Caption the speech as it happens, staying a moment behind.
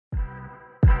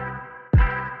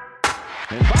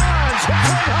And Bonds hits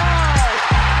it high.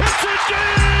 It's a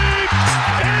deep.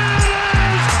 It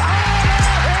is out of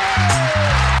here.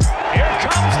 Here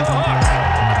comes the hook.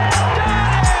 Got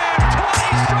him.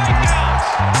 20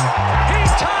 strikeouts. He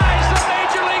ties the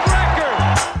major league record.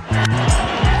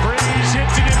 Freeze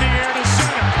hits it in the air to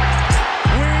center.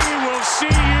 We will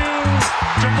see you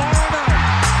tomorrow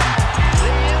night.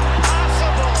 The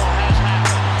impossible has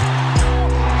happened.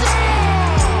 Goal!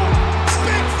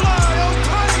 Big fly,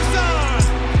 Ohtani-san!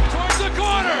 Towards the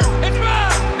corner. It's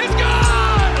back. It's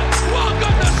gone.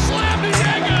 Welcome to Slam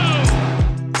Diego.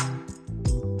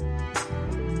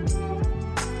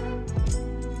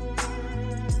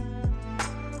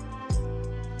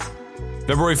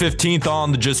 February 15th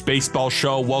on the Just Baseball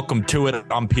Show. Welcome to it.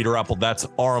 I'm Peter Apple. That's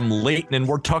Aram Layton, and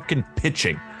we're talking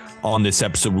pitching on this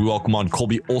episode. We welcome on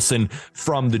Colby Olson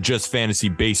from the Just Fantasy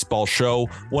Baseball Show,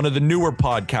 one of the newer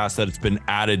podcasts that has been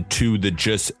added to the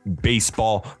Just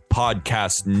Baseball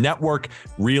Podcast Network.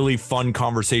 Really fun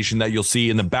conversation that you'll see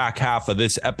in the back half of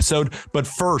this episode. But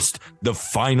first, the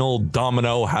final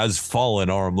domino has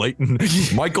fallen, Aram Layton.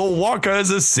 Michael Wacha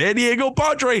is a San Diego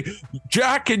Padre.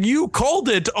 Jack, and you called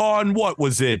it on, what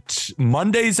was it,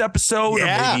 Monday's episode?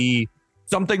 Yeah. Or maybe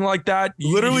something like that.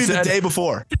 Literally the day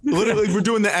before. Literally, we're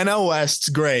doing the NL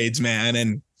West grades, man.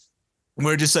 And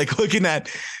we're just like looking at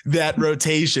that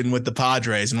rotation with the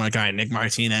Padres and like, all right, Nick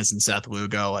Martinez and Seth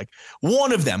Lugo, like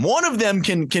one of them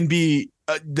can be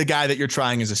the guy that you're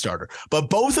trying as a starter, but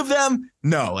both of them,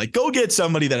 no, like go get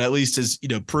somebody that at least has,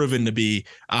 proven to be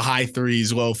a high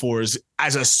threes, low fours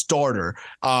as a starter.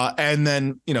 And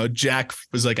then, Jack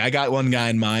was like, I got one guy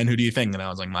in mind. Who do you think? And I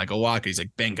was like, Michael Wacha. He's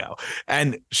like, bingo.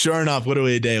 And sure enough,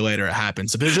 literally a day later, it happened.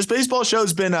 So the Just Baseball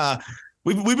Show's been,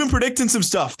 we've been predicting some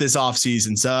stuff this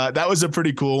offseason. So that was a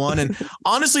pretty cool one. And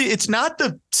honestly, it's not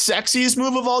the sexiest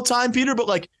move of all time, Peter, but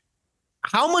like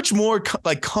how much more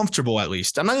comfortable, at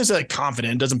least. I'm not going to say like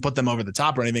confident, it doesn't put them over the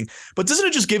top or anything, but doesn't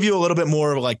it just give you a little bit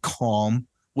more of like calm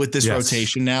with this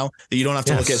rotation now that you don't have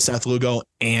to look at Seth Lugo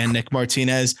and Nick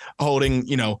Martinez holding,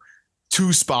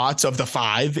 two spots of the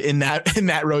five in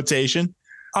that rotation?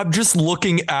 I'm just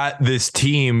looking at this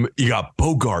team. You got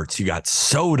Bogarts, you got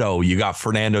Soto, you got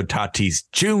Fernando Tatis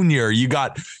Jr., you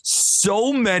got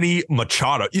so many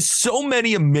Machado, so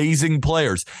many amazing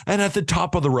players. And at the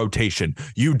top of the rotation,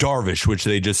 you Darvish, which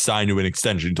they just signed to an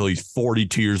extension until he's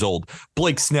 42 years old.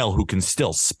 Blake Snell, who can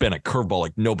still spin a curveball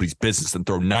like nobody's business and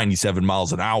throw 97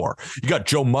 miles an hour. You got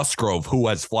Joe Musgrove, who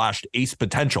has flashed ace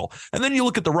potential. And then you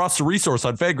look at the roster resource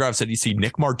on Fangraphs and you see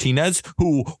Nick Martinez,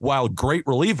 who, while great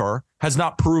reliever, has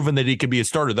not proven that he could be a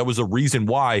starter. That was a reason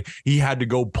why he had to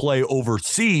go play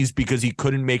overseas, because he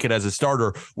couldn't make it as a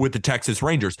starter with the Texas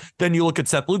Rangers. Then you look at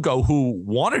Seth Lugo, who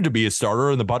wanted to be a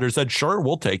starter, and the Butters said, sure,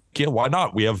 we'll take you. Why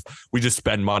not? We just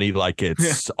spend money like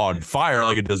it's on fire,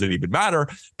 like it doesn't even matter.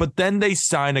 But then they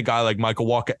sign a guy like Michael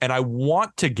Wacha, and I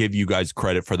want to give you guys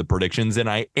credit for the predictions, and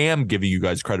I am giving you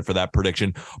guys credit for that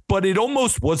prediction, but it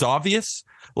almost was obvious.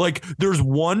 Like, there's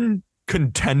one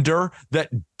contender that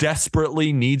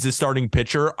desperately needs a starting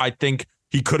pitcher. I think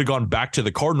he could have gone back to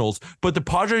the Cardinals, but the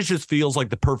Padres just feels like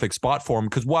the perfect spot for him,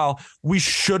 because while we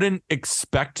shouldn't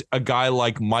expect a guy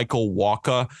like Michael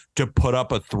Wacha to put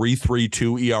up a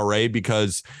 3.32 ERA,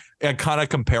 because I kind of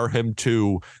compare him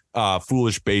to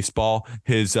Foolish Baseball,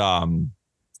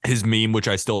 his meme, which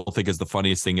I still think is the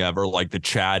funniest thing ever, like the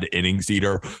Chad innings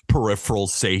eater peripherals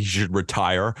say he should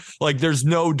retire. Like, there's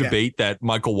no debate that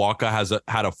Michael Wacha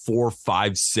had a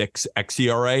 4.56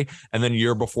 xERA, and then a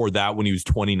year before that, when he was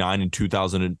 29 in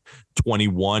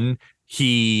 2021,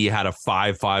 he had a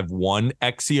 5.51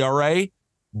 xERA.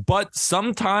 But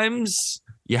sometimes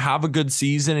you have a good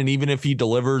season, and even if he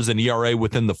delivers an ERA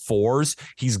within the fours,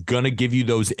 he's going to give you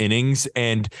those innings.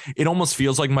 And it almost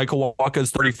feels like Michael Wacha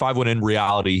is 35 when in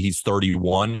reality he's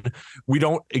 31. We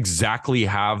don't exactly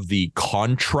have the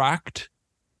contract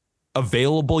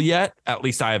available yet. At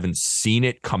least I haven't seen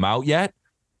it come out yet,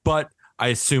 but I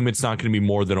assume it's not going to be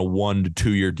more than a 1 to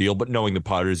 2 year deal, but knowing the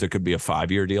Padres, it could be a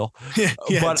 5-year deal.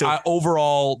 But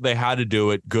overall, they had to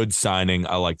do it. Good signing.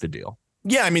 I like the deal.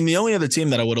 Yeah, I mean, the only other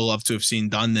team that I would have loved to have seen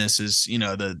done this is,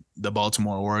 the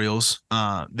Baltimore Orioles.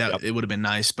 It would have been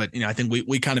nice, but I think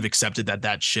we kind of accepted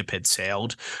that ship had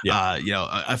sailed.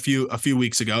 A few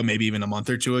weeks ago, maybe even a month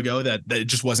or two ago, that it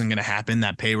just wasn't going to happen.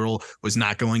 That payroll was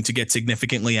not going to get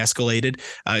significantly escalated.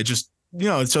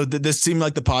 So this seemed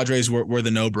like the Padres were the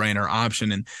no-brainer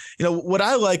option. And, what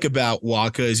I like about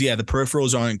Wacha is, the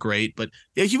peripherals aren't great, but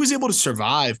he was able to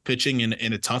survive pitching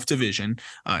in a tough division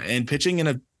and pitching in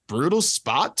a brutal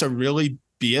spot to really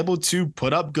be able to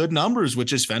put up good numbers,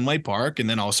 which is Fenway Park, and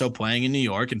then also playing in New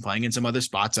York and playing in some other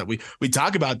spots that we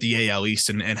talk about the AL East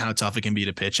and how tough it can be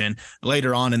to pitch in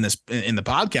later on in the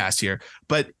podcast here.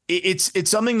 But it's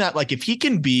something that, like, if he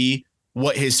can be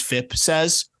what his FIP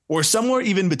says, or somewhere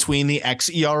even between the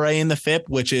xERA and the FIP,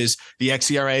 which is the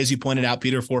xERA, as you pointed out,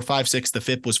 Peter, 4.56, the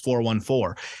FIP was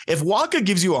 4.14. If Wacha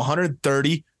gives you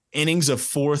 130 innings of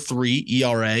 4.3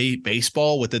 ERA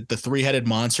baseball with the three-headed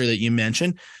monster that you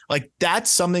mentioned, like, that's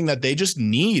something that they just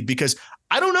need, because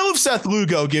I don't know if Seth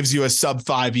Lugo gives you a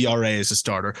sub-5 ERA as a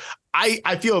starter.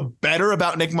 I feel better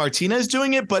about Nick Martinez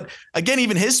doing it, but again,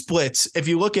 even his splits, if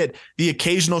you look at the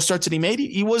occasional starts that he made,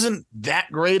 he wasn't that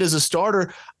great as a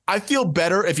starter. I feel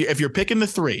better if you're picking the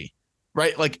three,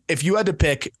 right? Like, if you had to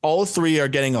pick, all three are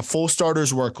getting a full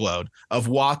starter's workload of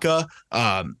Wacha,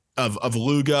 of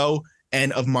Lugo,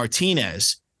 and of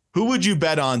Martinez. Who would you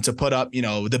bet on to put up,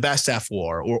 the best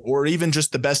FWAR or even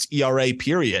just the best ERA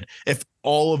period if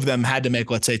all of them had to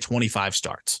make, let's say, 25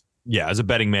 starts? Yeah, as a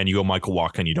betting man, you go Michael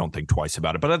Wacha and you don't think twice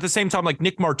about it. But at the same time, like,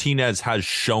 Nick Martinez has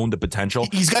shown the potential.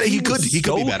 He could be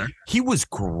better. He was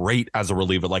great as a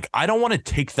reliever. Like, I don't want to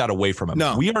take that away from him.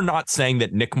 No. We are not saying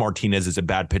that Nick Martinez is a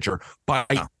bad pitcher by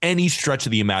any stretch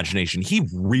of the imagination. He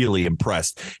really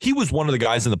impressed. He was one of the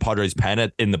guys in the Padres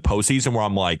pen in the postseason where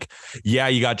I'm like, yeah,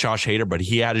 you got Josh Hader, but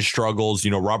he had his struggles.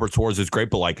 Robert Suarez is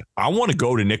great, but, like, I want to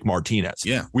go to Nick Martinez.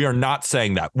 Yeah. We are not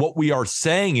saying that. What we are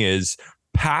saying is,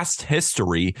 past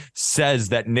history says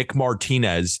that Nick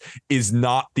Martinez is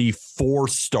not the 4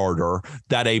 starter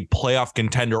that a playoff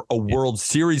contender, a World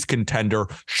Series contender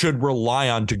should rely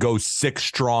on to go 6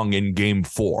 strong in game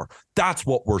 4. That's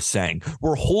what we're saying.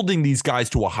 We're holding these guys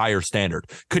to a higher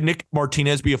standard. Could Nick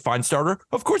Martinez be a fine starter?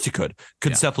 Of course he could.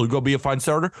 Could Seth Lugo be a fine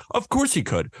starter? Of course he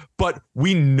could. But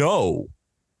we know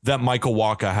that Michael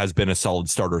Wacha has been a solid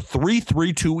starter.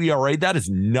 3.32 ERA, that is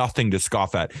nothing to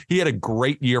scoff at. He had a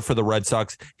great year for the Red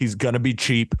Sox. He's going to be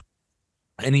cheap,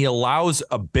 and he allows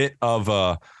a bit of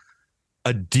a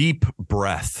deep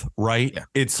breath, right? Yeah.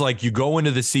 It's like you go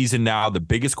into the season now, the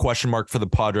biggest question mark for the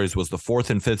Padres was the 4th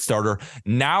and 5th starter.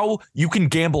 Now you can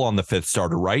gamble on the 5th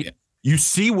starter, right? Yeah. You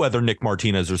see whether Nick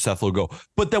Martinez or Seth Lugo.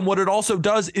 But then what it also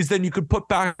does is then you could put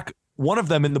back one of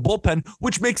them in the bullpen,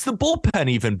 which makes the bullpen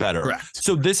even better. Correct.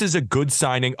 So this is a good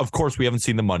signing. Of course, we haven't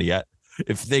seen the money yet.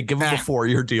 If they give him a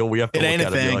 4-year deal, we have to look at it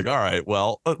and be like, all right,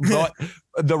 well,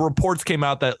 the reports came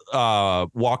out that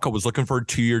Wacha was looking for a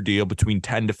 2-year deal between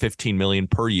 10 to 15 million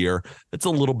per year. It's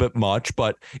a little bit much,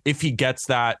 but if he gets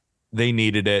that, they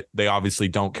needed it. They obviously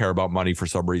don't care about money for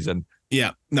some reason.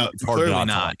 Yeah, no, clearly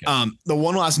not. The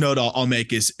one last note I'll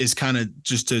make is kind of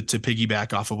just to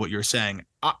piggyback off of what you're saying.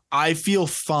 I feel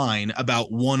fine about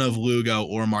one of Lugo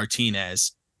or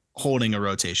Martinez holding a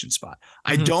rotation spot.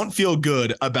 I don't feel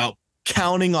good about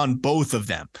counting on both of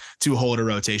them to hold a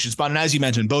rotation spot. And as you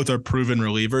mentioned, both are proven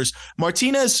relievers.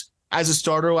 Martinez, as a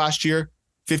starter last year,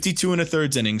 52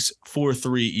 1/3 innings,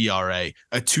 4.3 ERA,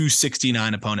 a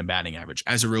 2.69 opponent batting average.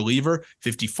 As a reliever,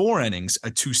 54 innings,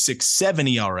 a 2.67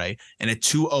 ERA, and a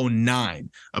 2.09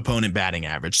 opponent batting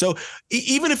average. So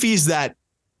even if he's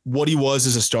what he was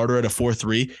as a starter at a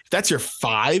 4.3, if that's your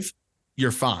 5,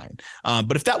 you're fine.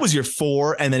 But if that was your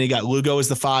 4 and then he got Lugo as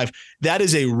the 5, that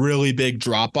is a really big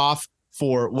drop off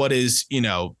for what is,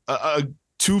 a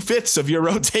 2/5 of your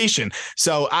rotation.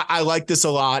 So I like this a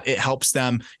lot. It helps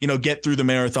them, get through the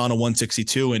marathon of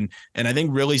 162 and I think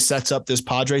really sets up this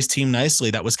Padres team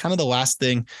nicely. That was kind of the last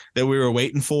thing that we were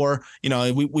waiting for.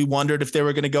 We wondered if they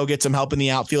were going to go get some help in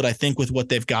the outfield. I think with what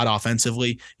they've got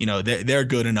offensively, they're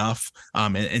good enough.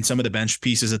 And some of the bench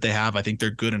pieces that they have, I think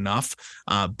they're good enough.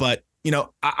 But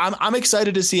I'm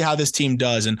excited to see how this team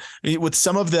does. And with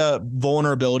some of the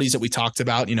vulnerabilities that we talked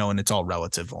about, and it's all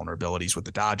relative vulnerabilities with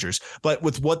the Dodgers, but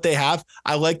with what they have,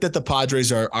 I like that the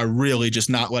Padres are really just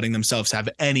not letting themselves have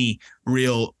any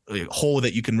real hole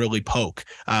that you can really poke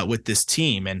with this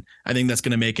team. And I think that's going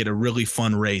to make it a really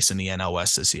fun race in the NL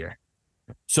West this year.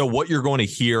 So what you're going to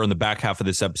hear in the back half of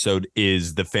this episode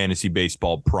is the fantasy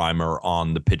baseball primer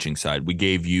on the pitching side. We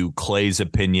gave you Clay's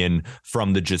opinion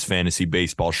from the Just Fantasy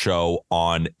Baseball show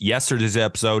on yesterday's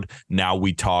episode. Now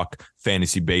we talk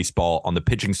fantasy baseball on the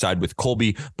pitching side with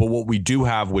Colby. But what we do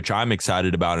have, which I'm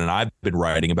excited about and I've been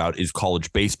writing about, is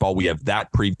college baseball. We have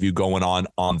that preview going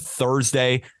on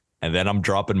Thursday. And then I'm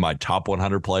dropping my top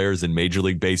 100 players in Major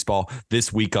League Baseball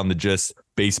this week on the Just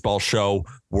Baseball show,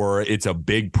 where it's a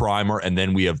big primer. And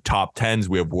then we have top 10s.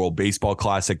 We have World Baseball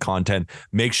Classic content.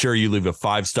 Make sure you leave a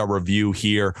 5-star review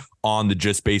here on the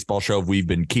Just Baseball show. We've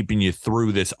been keeping you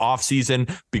through this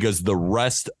offseason because the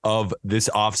rest of this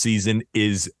offseason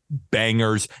is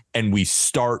bangers. And we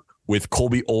start with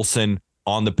Colby Olson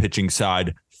on the pitching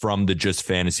side from the Just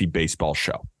Fantasy Baseball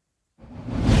Show.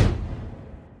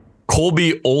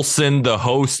 Colby Olson, the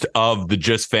host of the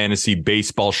Just Fantasy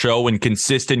Baseball Show and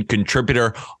consistent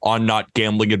contributor on Not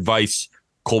Gambling Advice.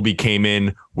 Colby came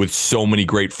in with so many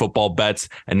great football bets,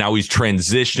 and now he's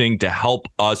transitioning to help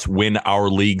us win our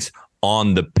leagues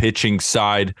on the pitching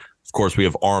side. Of course, we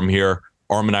have Arm here.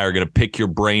 Arm and I are going to pick your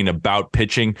brain about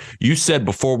pitching. You said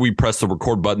before we press the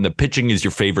record button that pitching is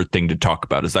your favorite thing to talk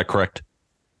about. Is that correct?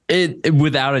 It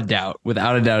without a doubt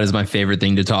is my favorite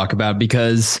thing to talk about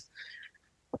because,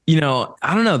 I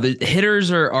don't know, the hitters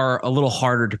are a little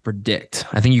harder to predict.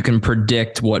 I think you can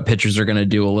predict what pitchers are going to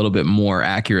do a little bit more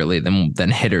accurately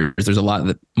than hitters. There's a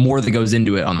lot more that goes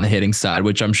into it on the hitting side,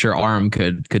 which I'm sure Arm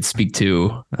could speak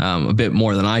to a bit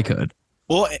more than I could.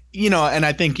 Well, and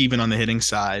I think even on the hitting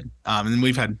side,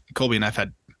 and Colby and I've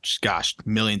had,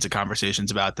 millions of conversations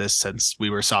about this since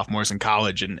we were sophomores in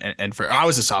college. And I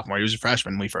was a sophomore, he was a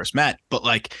freshman when we first met. But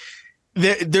like,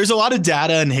 there's a lot of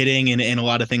data and hitting and a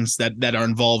lot of things that are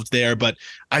involved there. But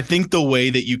I think the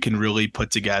way that you can really put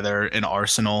together an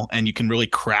arsenal and you can really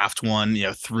craft one,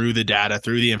 through the data,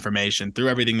 through the information, through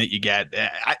everything that you get,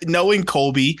 knowing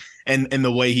Colby and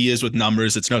the way he is with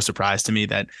numbers, it's no surprise to me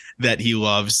that he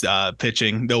loves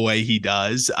pitching the way he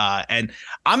does. And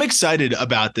I'm excited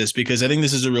about this because I think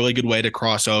this is a really good way to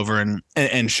cross over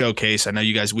and showcase. I know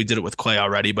you guys, we did it with Clay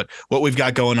already, but what we've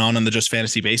got going on the Just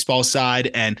Fantasy Baseball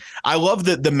side. And I love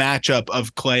the matchup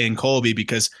of Clay and Colby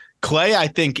because Clay, I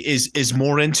think, is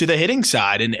more into the hitting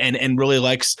side and really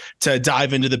likes to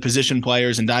dive into the position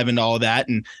players and dive into all of that.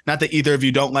 And not that either of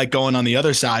you don't like going on the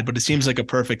other side, but it seems like a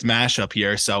perfect mashup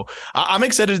here. So I'm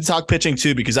excited to talk pitching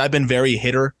too, because I've been very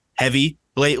hitter heavy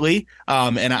lately.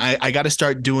 And I got to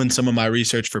start doing some of my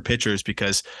research for pitchers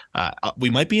because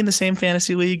we might be in the same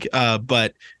fantasy league,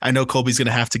 but I know Colby's going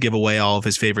to have to give away all of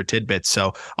his favorite tidbits.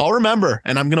 So I'll remember,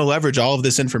 and I'm going to leverage all of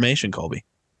this information, Colby.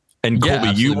 And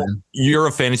Colby, you're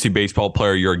a fantasy baseball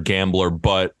player, you're a gambler,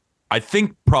 but I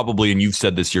think probably, and you've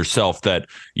said this yourself, that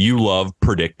you love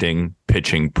predicting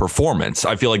pitching performance.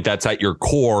 I feel like that's at your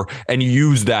core, and you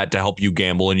use that to help you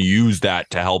gamble and you use that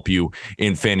to help you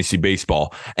in fantasy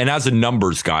baseball. And as a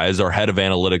numbers guy, as our head of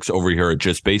analytics over here at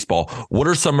Just Baseball, what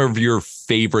are some of your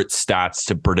favorite stats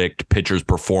to predict pitchers'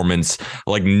 performance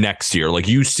like next year? Like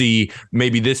you see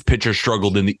maybe this pitcher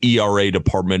struggled in the ERA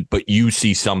department, but you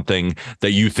see something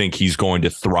that you think he's going to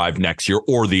thrive next year,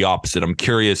 or the opposite. I'm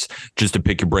curious just to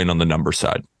pick your brain on the number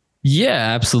side. Yeah,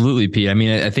 absolutely, Pete. I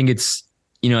mean, I think it's,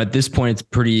 at this point,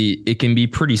 it can be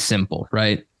pretty simple,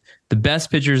 right? The best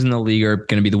pitchers in the league are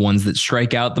going to be the ones that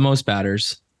strike out the most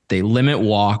batters. They limit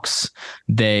walks.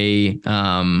 They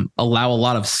allow a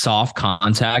lot of soft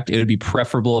contact. It would be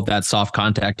preferable if that soft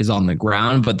contact is on the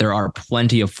ground, but there are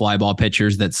plenty of fly ball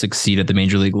pitchers that succeed at the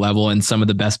major league level, and some of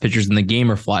the best pitchers in the game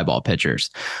are fly ball pitchers.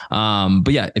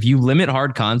 But yeah, if you limit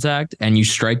hard contact and you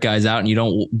strike guys out and you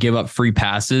don't give up free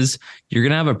passes, you're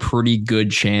going to have a pretty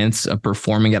good chance of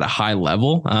performing at a high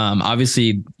level.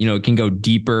 Obviously, it can go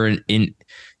deeper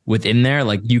within there.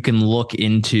 Like you can look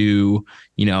into,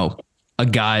 a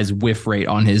guy's whiff rate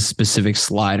on his specific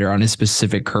slider, on his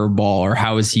specific curveball, or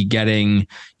how is he getting,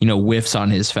 whiffs on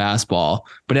his fastball.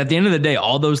 But at the end of the day,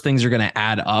 all those things are going to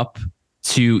add up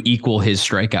to equal his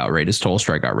strikeout rate, his total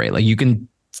strikeout rate. Like you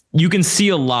can see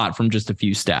a lot from just a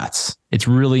few stats. It's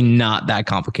really not that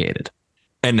complicated.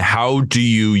 And how do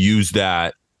you use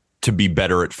that to be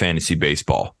better at fantasy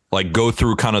baseball? Like go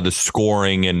through kind of the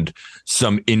scoring and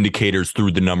some indicators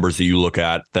through the numbers that you look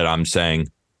at that I'm saying,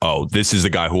 oh, this is a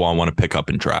guy who I want to pick up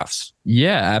in drafts.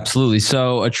 Yeah, absolutely.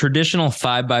 So a traditional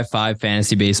 5x5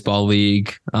 fantasy baseball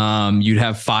league, you'd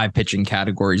have 5 pitching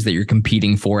categories that you're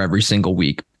competing for every single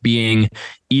week, being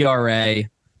ERA,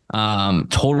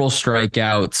 total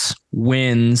strikeouts,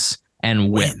 wins,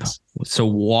 and whip. So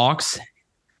walks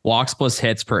plus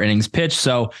hits per innings pitched.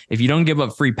 So if you don't give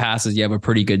up free passes, you have a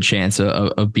pretty good chance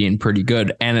of being pretty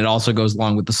good. And it also goes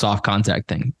along with the soft contact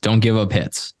thing. Don't give up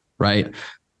hits, right?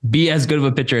 Be as good of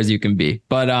a pitcher as you can be.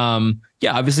 But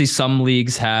yeah, obviously some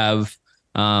leagues have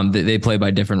they play by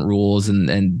different rules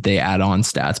and they add on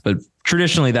stats. But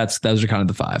traditionally, those are kind of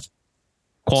the 5.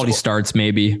 Quality starts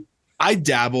maybe. I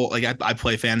dabble, like I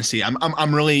play fantasy.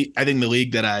 I'm really, I think the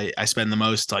league that I spend the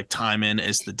most like time in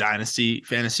is the Dynasty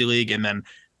Fantasy League, and then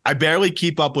I barely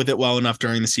keep up with it well enough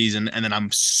during the season, and then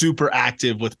I'm super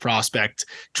active with prospect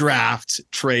draft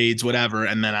trades, whatever,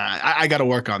 and then I got to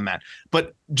work on that.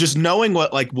 But just knowing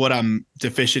what I'm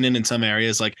deficient in some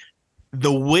areas, like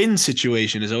the win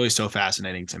situation is always so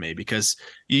fascinating to me because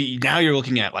now you're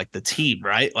looking at like the team,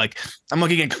 right? Like I'm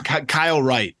looking at Kyle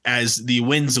Wright as the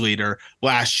wins leader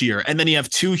last year. And then you have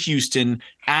two Houston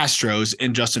Astros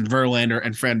in Justin Verlander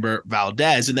and Framber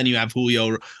Valdez. And then you have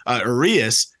Julio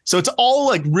Urias. So it's all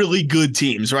like really good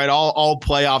teams, right? All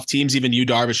playoff teams, even Yu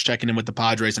Darvish checking in with the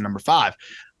Padres at number 5.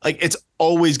 Like it's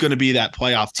always going to be that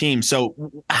playoff team. So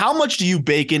how much do you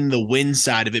bake in the win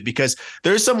side of it? Because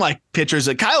there's some like pitchers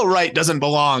that Kyle Wright doesn't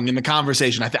belong in the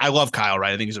conversation. I love Kyle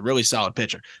Wright. I think he's a really solid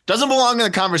pitcher. Doesn't belong in the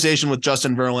conversation with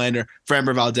Justin Verlander,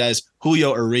 Framber Valdez,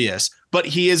 Julio Urias, but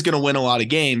he is going to win a lot of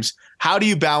games. How do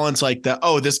you balance like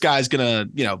this guy's going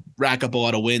to, rack up a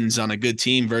lot of wins on a good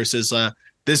team versus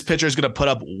this pitcher is going to put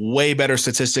up way better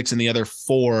statistics in the other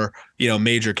 4,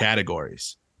 major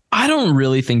categories? I don't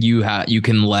really think you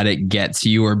can let it get to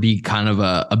you or be kind of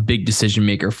a big decision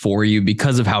maker for you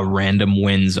because of how random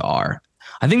wins are.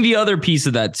 I think the other piece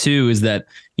of that too is that,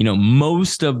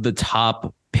 most of the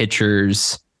top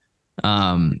pitchers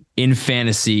in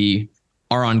fantasy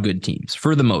are on good teams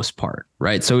for the most part,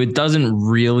 right? So it doesn't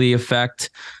really affect,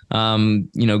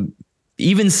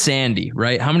 even Sandy,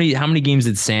 right? How many games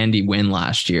did Sandy win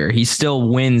last year? He still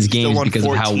wins games because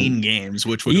of how 14 games,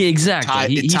 which would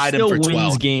exactly he tied him for 12.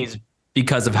 Wins games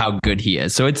because of how good he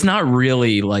is. So it's not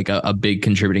really like a big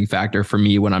contributing factor for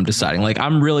me when I'm deciding. Like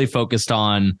I'm really focused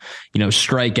on,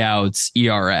 strikeouts,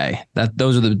 ERA.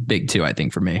 Those are the big 2, I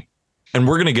think, for me. And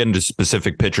we're going to get into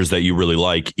specific pitchers that you really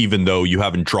like, even though you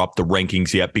haven't dropped the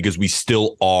rankings yet, because we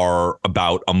still are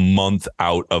about a month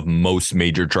out of most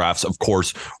major drafts. Of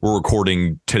course, we're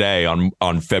recording today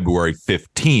on February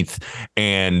 15th,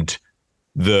 and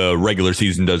the regular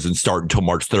season doesn't start until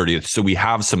March 30th. So we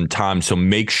have some time. So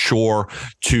make sure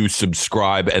to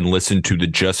subscribe and listen to the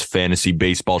Just Fantasy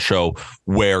Baseball show,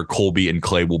 where Colby and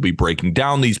Clay will be breaking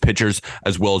down these pitchers,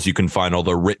 as well as you can find all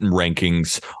the written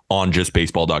rankings on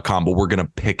justbaseball.com. But we're going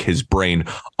to pick his brain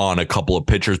on a couple of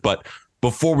pitchers. But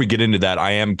before we get into that,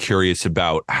 I am curious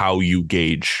about how you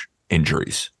gauge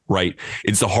injuries, right?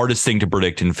 It's the hardest thing to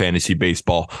predict in fantasy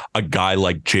baseball. A guy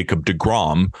like Jacob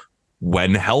deGrom,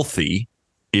 when healthy,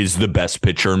 is the best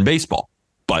pitcher in baseball.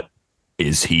 But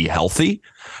is he healthy?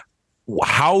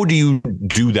 How do you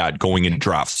do that going into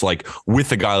drafts, like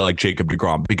with a guy like Jacob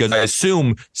deGrom? Because I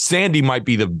assume Sandy might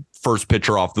be the first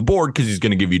pitcher off the board because he's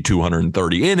going to give you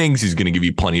 230 innings. He's going to give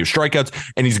you plenty of strikeouts,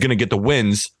 and he's going to get the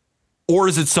wins. Or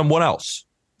is it someone else?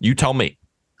 You tell me.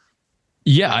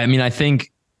 Yeah, I mean, I think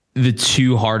the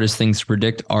 2 hardest things to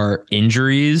predict are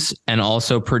injuries and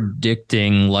also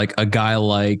predicting like a guy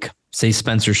like, say,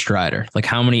 Spencer Strider. Like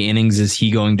how many innings is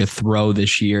he going to throw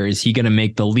this year? Is he going to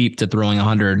make the leap to throwing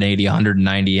 180,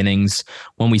 190 innings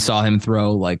when we saw him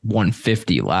throw like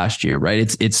 150 last year,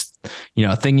 right? It's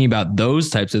thinking about those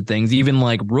types of things, even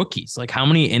like rookies, like how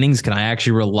many innings can I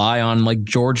actually rely on like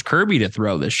George Kirby to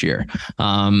throw this year?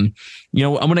 When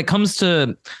it comes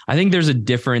to, I think there's a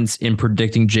difference in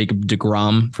predicting Jacob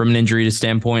deGrom from an injury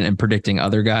standpoint and predicting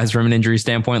other guys from an injury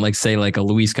standpoint, like say like a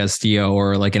Luis Castillo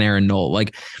or like an Aaron Nola.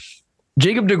 Like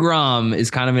Jacob deGrom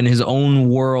is kind of in his own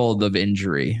world of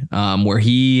injury, where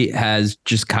he has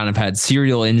just kind of had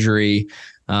serial injury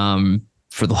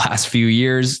for the last few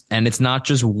years. And it's not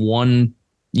just one,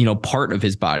 part of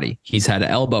his body. He's had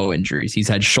elbow injuries. He's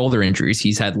had shoulder injuries.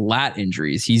 He's had lat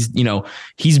injuries. He's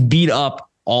beat up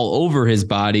all over his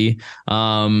body.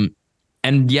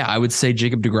 And yeah, I would say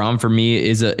Jacob deGrom for me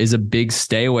is a big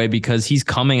stay away because he's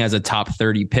coming as a top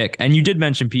 30 pick. And you did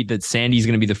mention, Pete, that Sandy's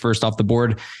going to be the first off the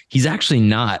board. He's actually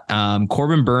not.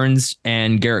 Corbin Burns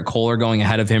and Garrett Cole are going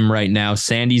ahead of him right now.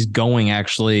 Sandy's going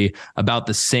actually about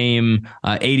the same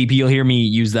ADP. You'll hear me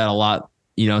use that a lot.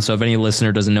 So if any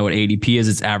listener doesn't know what ADP is,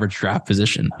 it's average draft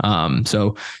position.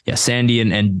 So yeah, Sandy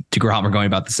and deGrom are going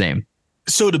about the same.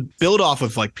 So to build off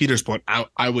of like Peter's point,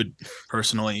 I would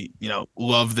personally,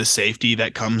 love the safety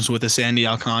that comes with a Sandy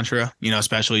Alcantara,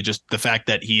 especially just the fact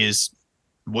that he is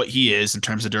what he is in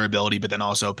terms of durability, but then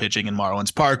also pitching in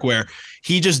Marlins Park where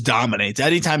he just dominates.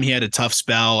 Anytime he had a tough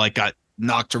spell, like got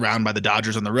knocked around by the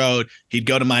Dodgers on the road, he'd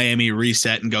go to Miami,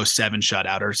 reset, and go 7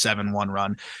 shutout or 7-1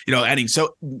 run, inning.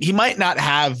 So he might not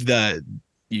have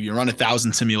you run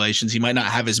 1,000 simulations. He might not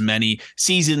have as many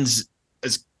seasons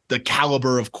as the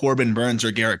caliber of Corbin Burns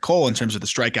or Garrett Cole in terms of the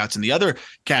strikeouts in the other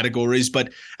categories.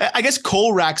 But I guess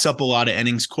Cole racks up a lot of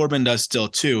innings. Corbin does still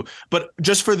too. But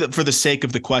just for the sake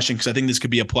of the question, because I think this could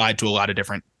be applied to a lot of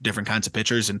different kinds of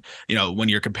pitchers. And, when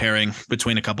you're comparing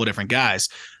between a couple of different guys,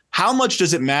 how much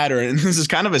does it matter? And this is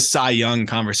kind of a Cy Young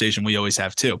conversation we always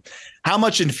have too. How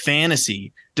much in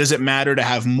fantasy does it matter to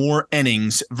have more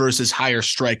innings versus higher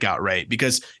strikeout rate?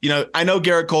 Because, I know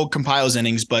Garrett Cole compiles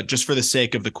innings, but just for the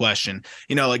sake of the question,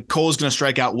 like Cole's going to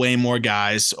strike out way more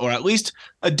guys, or at least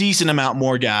a decent amount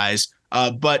more guys.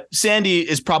 But Sandy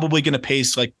is probably going to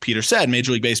pace, like Peter said,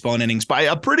 Major League Baseball in innings by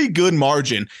a pretty good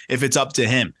margin if it's up to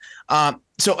him.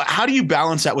 So how do you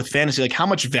balance that with fantasy? Like, how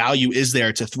much value is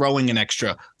there to throwing an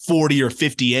extra 40 or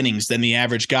 50 innings than the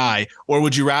average guy? Or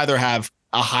would you rather have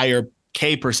a higher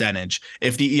K percentage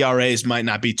if the ERAs might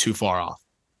not be too far off?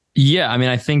 Yeah, I mean,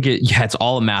 I think it's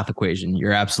all a math equation.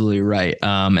 You're absolutely right.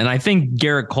 And I think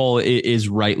Garrett Cole is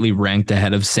rightly ranked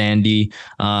ahead of Sandy.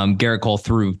 Garrett Cole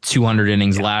threw 200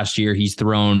 innings last year. He's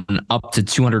thrown up to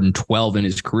 212 in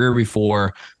his career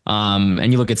before. And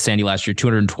you look at Sandy last year,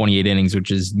 228 innings,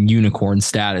 which is unicorn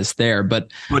status there. But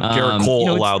Garrett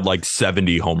Cole allowed like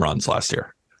 70 home runs last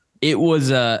year. It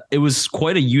was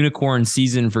quite a unicorn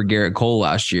season for Garrett Cole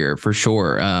last year, for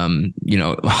sure.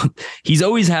 He's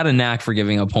always had a knack for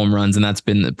giving up home runs, and that's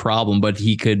been the problem. But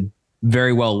he could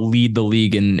very well lead the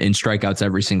league in strikeouts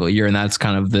every single year, and that's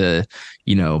kind of the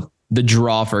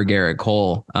draw for Garrett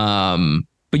Cole.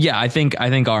 But yeah, I think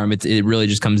Arm, it really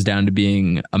just comes down to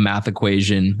being a math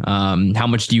equation. How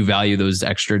much do you value those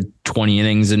extra 20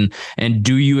 innings, and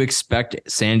do you expect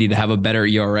Sandy to have a better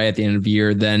ERA at the end of the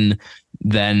year than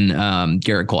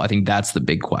Garrett Cole? I think that's the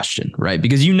big question, right?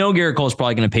 Because Garrett Cole is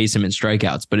probably going to pace him in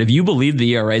strikeouts, but if you believe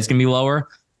the ERA is going to be lower,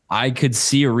 I could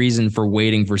see a reason for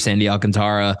waiting for Sandy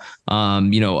Alcantara,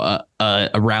 a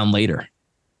round later.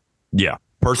 Yeah,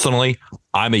 personally,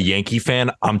 I'm a Yankee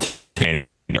fan. I'm taking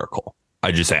Garrett Cole.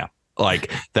 I just am.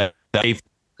 Like that is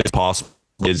possible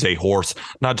is a horse.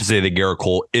 Not to say that Garrett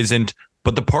Cole isn't,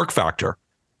 but the park factor.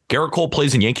 Garrett Cole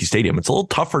plays in Yankee Stadium. It's a little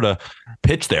tougher to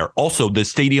pitch there. Also, the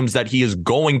stadiums that he is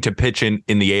going to pitch in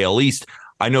the AL East,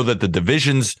 I know that the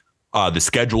divisions, the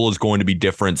schedule is going to be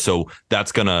different. So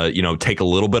that's going to, take a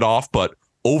little bit off. But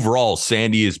overall,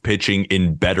 Sandy is pitching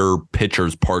in better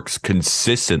pitchers' parks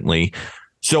consistently.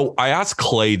 So I asked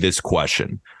Clay this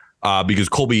question because,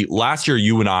 Colby, last year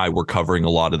you and I were covering a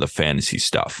lot of the fantasy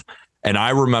stuff. And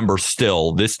I remember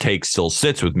this take still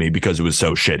sits with me because it was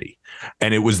so shitty.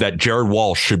 And it was that Jared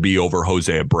Walsh should be over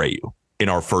Jose Abreu in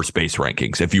our first base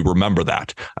rankings. If you remember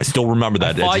that, I still remember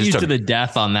that. I fought you to the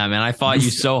death on that, man. I fought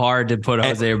you so hard to put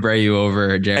Jose Abreu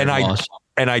over Jared Walsh.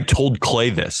 And I told Clay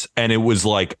this, and it was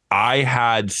like, I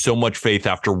had so much faith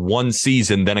after one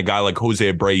season, then a guy like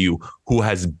Jose Abreu, who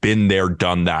has been there,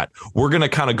 done that. We're going to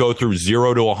kind of go through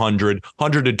 0 to 100,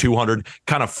 100 to 200,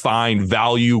 kind of find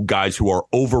value guys who are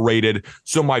overrated.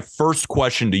 So my first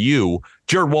question to you,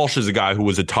 Jared Walsh is a guy who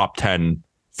was a top 10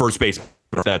 first baseman.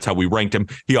 That's how we ranked him.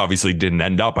 He obviously didn't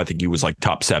end up. I think he was like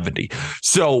top 70.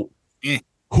 So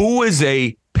who is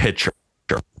a pitcher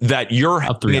that you're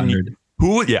up 300?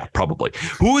 Probably.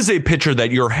 Who is a pitcher that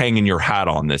you're hanging your hat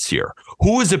on this year?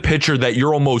 Who is a pitcher that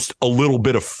you're almost a little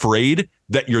bit afraid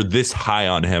that you're this high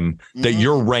on him, that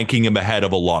you're ranking him ahead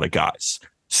of a lot of guys?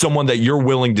 Someone that you're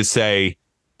willing to say,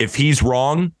 if he's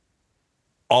wrong,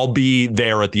 I'll be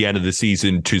there at the end of the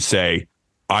season to say,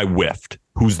 I whiffed.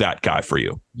 Who's that guy for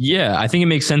you? Yeah, I think it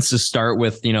makes sense to start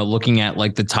with, looking at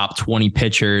like the top 20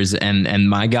 pitchers. And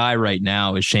my guy right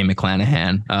now is Shane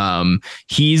McClanahan.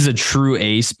 He's a true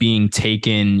ace being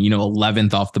taken,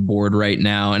 11th off the board right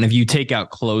now. And if you take out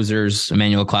closers,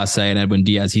 Emmanuel Clase and Edwin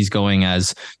Diaz, he's going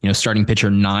as, starting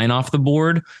pitcher 9 off the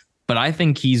board. But I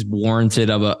think he's warranted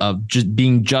of just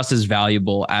being just as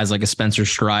valuable as like a Spencer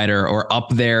Strider, or up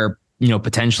there,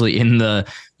 potentially in the,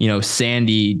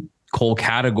 Sandy Cole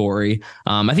category.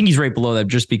 I think he's right below that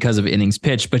just because of innings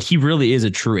pitched, but he really is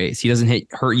a true ace. He doesn't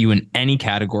hurt you in any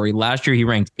category. Last year, he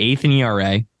ranked 8th in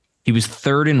ERA. He was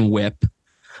 3rd in WHIP.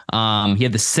 He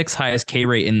had the 6th highest K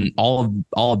rate in all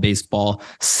of baseball,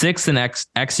 6th in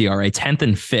xERA, 10th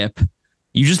in FIP.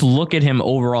 You just look at him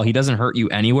overall, he doesn't hurt you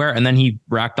anywhere. And then he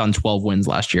racked on 12 wins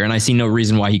last year. And I see no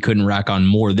reason why he couldn't rack on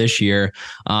more this year.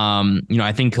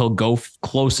 I think he'll go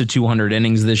close to 200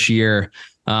 innings this year.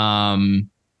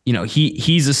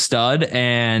 He's a stud.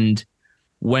 And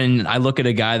when I look at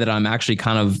a guy that I'm actually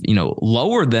kind of,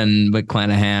 lower than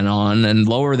McClanahan on and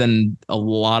lower than a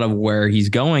lot of where he's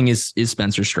going is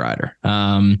Spencer Strider.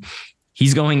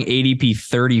 He's going ADP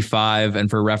 35. And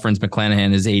for reference,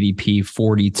 McClanahan is ADP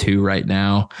 42 right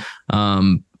now.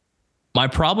 My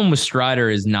problem with Strider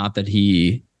is not that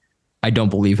I don't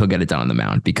believe he'll get it done on the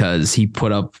mound, because he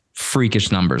put up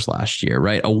freakish numbers last year,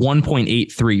 right? A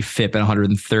 1.83 FIP at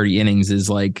 130 innings is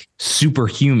like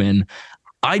superhuman.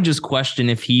 I just question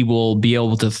if he will be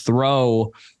able to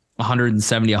throw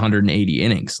 170, 180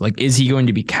 innings? Like, is he going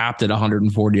to be capped at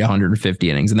 140, 150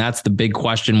 innings? And that's the big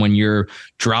question when you're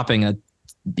dropping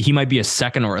he might be a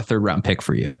second or a third round pick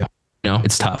for you. You know,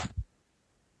 it's tough.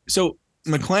 So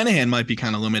McClanahan might be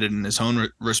kind of limited in his own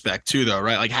respect too, though,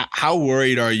 right? Like, how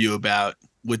worried are you about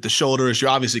with the shoulder issue?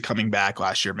 Obviously, coming back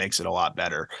last year makes it a lot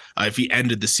better. If he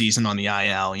ended the season on the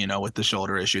IL, with the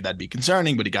shoulder issue, that'd be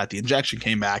concerning. But he got the injection,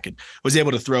 came back, and was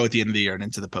able to throw at the end of the year and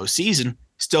into the postseason.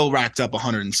 Still racked up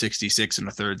 166 in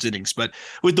the third innings. But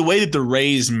with the way that the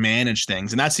Rays manage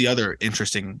things, and that's the other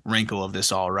interesting wrinkle of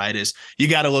this all, right, is you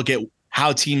got to look at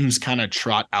how teams kind of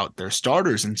trot out their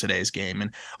starters in today's game.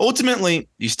 And ultimately,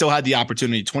 you still had the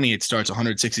opportunity, 28 starts,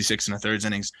 166 in the third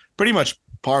innings, pretty much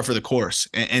par for the course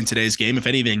in today's game. If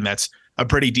anything, that's a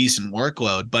pretty decent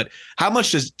workload. But how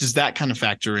much does that kind of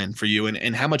factor in for you?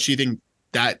 And how much do you think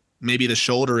that maybe the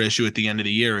shoulder issue at the end of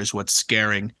the year is what's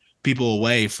scaring people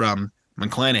away from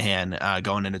McClanahan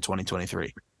going into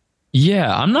 2023?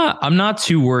 Yeah, I'm not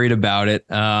too worried about it.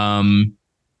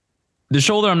 The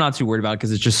shoulder, I'm not too worried about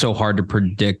because it's just so hard to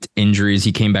predict injuries.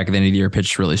 He came back at the end of the year,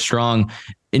 pitched really strong.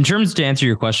 In terms to answer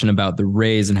your question about the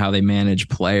Rays and how they manage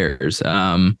players,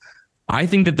 I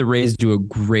think that the Rays do a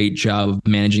great job of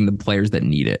managing the players that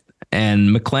need it.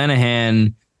 And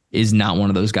McClanahan is not one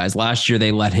of those guys. Last year,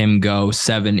 they let him go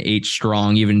 7, 8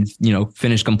 strong, even,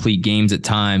 finish complete games at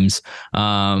times.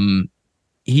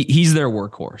 He's their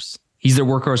workhorse. He's their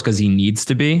workhorse because he needs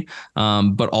to be,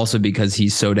 but also because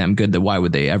he's so damn good that why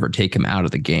would they ever take him out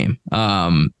of the game?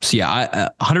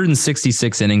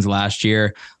 166 innings last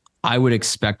year. I would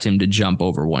expect him to jump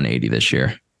over 180 this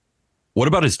year. What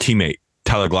about his teammate,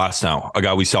 Tyler Glasnow, a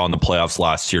guy we saw in the playoffs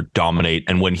last year dominate?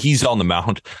 And when he's on the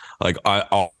mound, like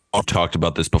I've talked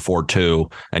about this before too,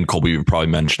 and Colby would probably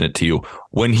mention it to you.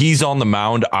 When he's on the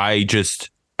mound, I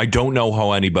don't know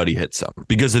how anybody hits him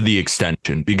because of the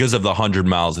extension, because of the 100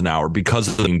 miles an hour, because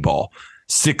of the ball,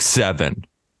 6'7".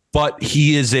 But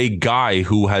he is a guy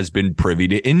who has been privy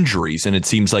to injuries, and it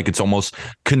seems like it's almost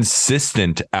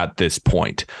consistent at this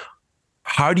point.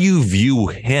 How do you view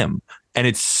him? And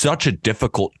it's such a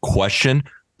difficult question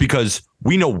because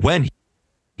we know when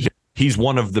he's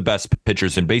one of the best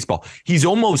pitchers in baseball. He's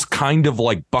almost kind of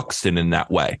like Buxton in that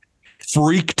way.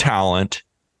 Freak talent.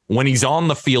 When he's on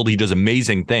the field, he does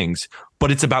amazing things, but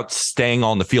it's about staying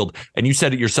on the field. And you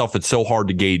said it yourself, it's so hard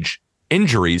to gauge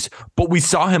injuries, but we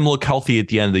saw him look healthy at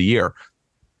the end of the year.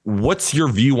 What's your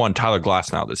view on Tyler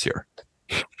Glasnow this year?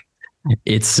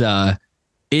 It's a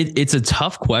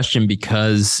tough question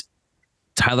because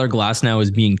Tyler Glasnow is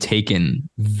being taken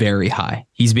very high.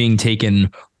 He's being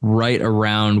taken right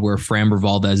around where Framber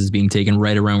Valdez is being taken,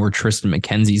 right around where Tristan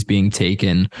McKenzie is being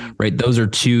taken, right? Those are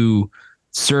two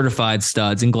certified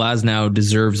studs, and Glasnow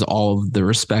deserves all of the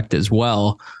respect as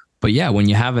well. But yeah, when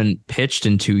you haven't pitched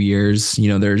in 2 years,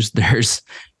 there's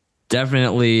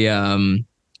definitely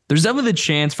the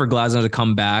chance for Glasnow to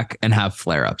come back and have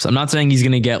flare-ups. I'm not saying he's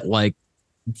going to get like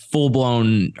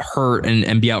full-blown hurt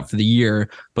and be out for the year,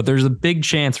 but there's a big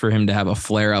chance for him to have a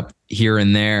flare-up here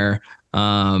and there.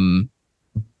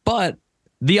 But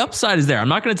the upside is there. I'm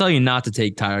not going to tell you not to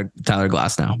take Tyler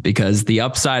Glasnow because the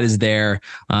upside is there.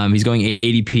 He's going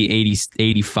ADP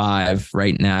 85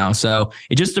 right now. So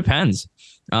it just depends.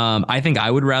 I think I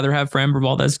would rather have Framber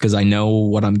Valdez because I know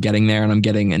what I'm getting there, and I'm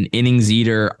getting an innings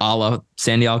eater a la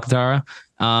Sandy Alcantara.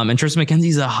 And Tristan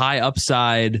McKenzie's a high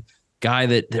upside guy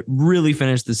that really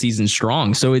finished the season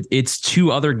strong. So it's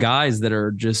two other guys that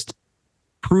are just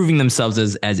proving themselves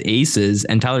as aces.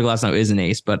 And Tyler Glasnow is an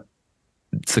ace, but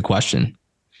it's the question.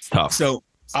 Tough. So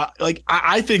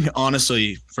I think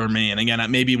honestly for me, and again,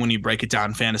 maybe when you break it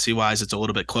down fantasy wise, it's a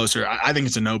little bit closer. I think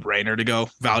it's a no brainer to go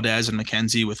Valdez and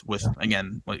McKenzie with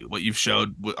again, what you've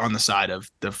showed on the side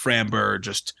of the Framber,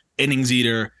 just innings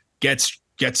eater, gets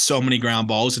so many ground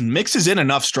balls and mixes in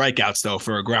enough strikeouts though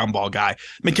for a ground ball guy.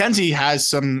 McKenzie has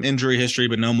some injury history,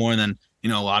 but no more than,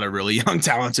 a lot of really young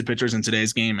talented pitchers in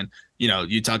today's game. And,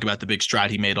 you talk about the big stride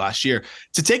he made last year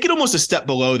to take it almost a step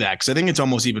below that. Cause I think it's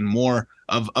almost even more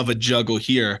of a juggle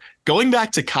here. Going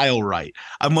back to Kyle Wright,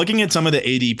 I'm looking at some of the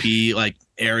ADP like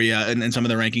area and some of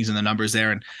the rankings and the numbers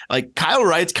there. And like Kyle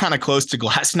Wright's kind of close to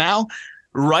Glasnow.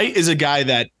 Wright is a guy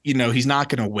that, he's not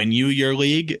going to win you your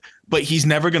league, but he's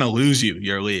never going to lose you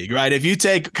your league, right? If you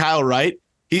take Kyle Wright,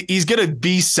 he's going to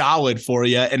be solid for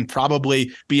you and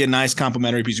probably be a nice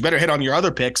complimentary piece. You better hit on your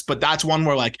other picks, but that's one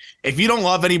where like, if you don't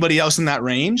love anybody else in that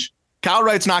range, Kyle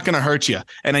Wright's not going to hurt you.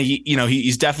 And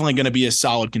he's definitely going to be a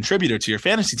solid contributor to your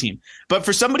fantasy team. But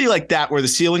for somebody like that, where the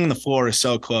ceiling and the floor is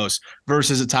so close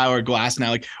versus a Tyler Glasnow,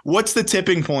 like what's the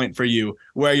tipping point for you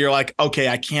where you're like, okay,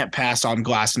 I can't pass on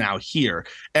Glasnow here.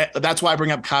 That's why I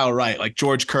bring up Kyle Wright, like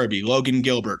George Kirby, Logan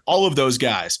Gilbert, all of those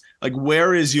guys. Like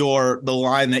where is the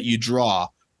line that you draw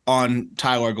on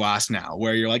Tyler Glasnow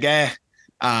where you're like,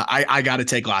 I got to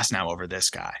take Glasnow over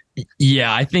this guy.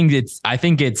 Yeah, I think it's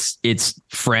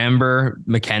Framber,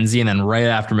 McKenzie, and then right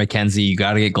after McKenzie, you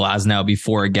got to get Glasnow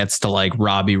before it gets to like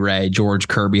Robbie Ray, George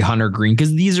Kirby, Hunter Green,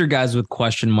 because these are guys with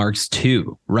question marks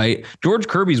too, right? George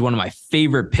Kirby is one of my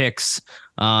favorite picks,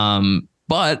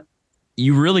 but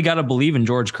you really got to believe in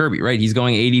George Kirby, right? He's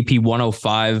going ADP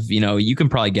 105. You can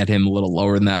probably get him a little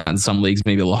lower than that in some leagues,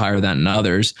 maybe a little higher than in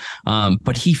others.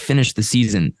 But he finished the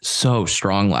season so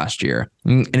strong last year.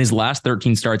 In his last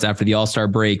 13 starts after the All-Star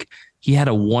break, he had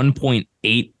a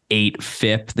 1.88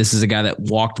 FIP. This is a guy that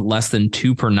walked less than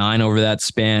 2 per 9 over that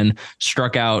span,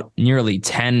 struck out nearly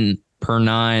 10 per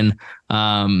 9.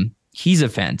 He's a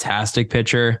fantastic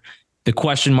pitcher. The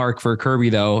question mark for Kirby,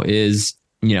 though, is,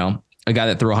 a guy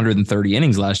that threw 130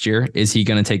 innings last year, is he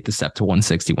going to take the step to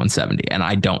 160, 170? And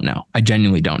I don't know. I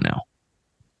genuinely don't know.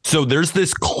 So there's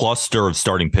this cluster of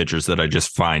starting pitchers that I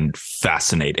just find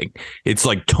fascinating. It's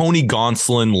like Tony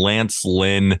Gonsolin, Lance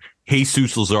Lynn,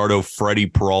 Jesus Luzardo, Freddie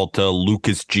Peralta,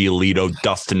 Lucas Giolito,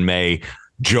 Dustin May,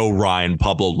 Joe Ryan,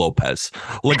 Pablo Lopez.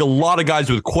 Like a lot of guys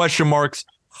with question marks,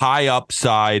 high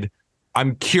upside.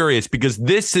 I'm curious because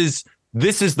this is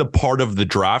the part of the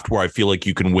draft where I feel like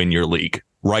you can win your league,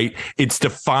 right? It's to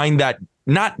find that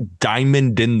not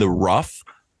diamond in the rough,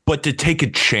 but to take a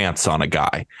chance on a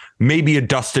guy. Maybe a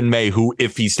Dustin May who,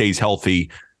 if he stays healthy,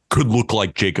 could look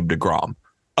like Jacob deGrom.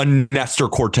 A Nestor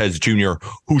Cortez Jr.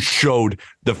 who showed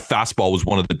the fastball was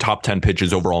one of the top 10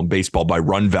 pitches overall in baseball by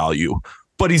run value,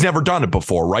 but he's never done it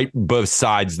before, right?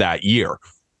 Besides that year.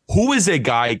 Who is a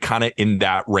guy kind of in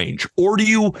that range? Or do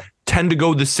you tend to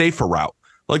go the safer route?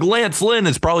 Like Lance Lynn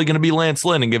is probably going to be Lance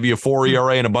Lynn and give you a 4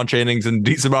 ERA and a bunch of innings and a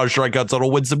decent amount of strikeouts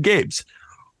that'll win some games.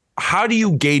 How do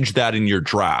you gauge that in your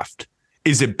draft?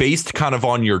 Is it based kind of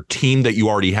on your team that you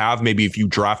already have? Maybe if you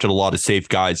drafted a lot of safe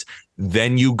guys,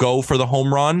 then you go for the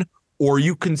home run, or are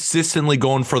you consistently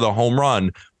going for the home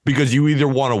run because you either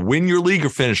want to win your league or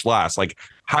finish last? Like,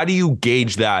 how do you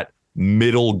gauge that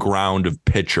middle ground of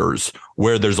pitchers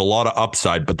where there's a lot of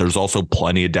upside, but there's also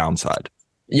plenty of downside?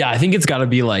 Yeah, I think it's got to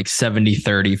be like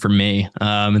 70-30 for me.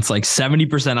 It's like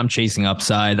 70% I'm chasing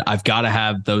upside. I've got to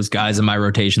have those guys in my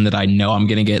rotation that I know I'm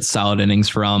going to get solid innings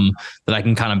from, that I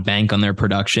can kind of bank on their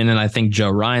production. And I think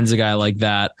Joe Ryan's a guy like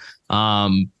that.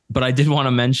 But I did want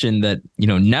to mention that,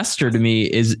 Nestor to me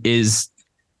is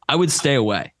I would stay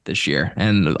away this year.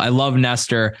 And I love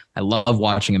Nestor. I love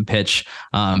watching him pitch.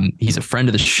 He's a friend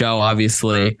of the show,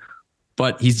 obviously,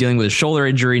 but he's dealing with a shoulder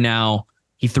injury now.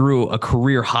 He threw a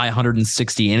career high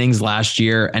 160 innings last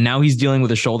year, and now he's dealing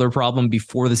with a shoulder problem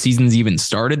before the season's even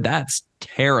started. That's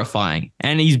terrifying.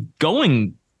 And he's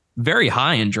going very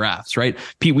high in drafts, right?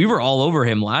 Pete, we were all over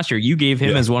him last year. You gave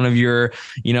him as one of your,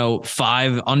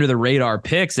 5 under the radar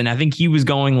picks. And I think he was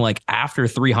going like after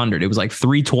 300. It was like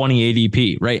 320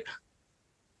 ADP, right?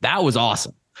 That was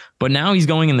awesome. But now he's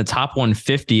going in the top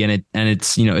 150, and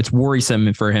it's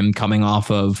worrisome for him coming off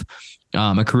of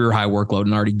a career high workload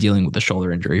and already dealing with the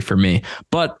shoulder injury for me.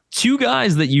 But 2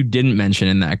 guys that you didn't mention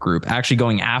in that group, actually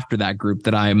going after that group,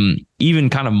 that I'm even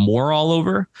kind of more all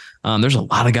over. There's a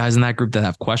lot of guys in that group that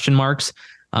have question marks.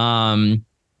 One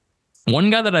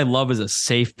guy that I love as a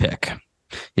safe pick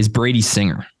is Brady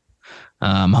Singer.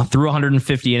 Threw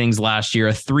 150 innings last year,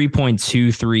 a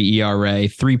 3.23 ERA,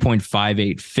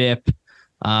 3.58 FIP.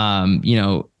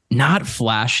 Not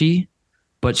flashy,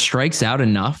 but strikes out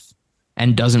enough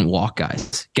and doesn't walk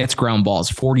guys, gets ground balls,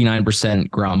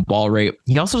 49% ground ball rate.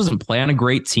 He also doesn't play on a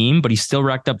great team, but he still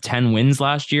racked up 10 wins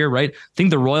last year, right? I think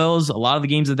the Royals, a lot of the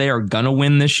games that they are going to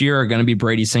win this year are going to be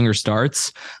Brady Singer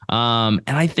starts. And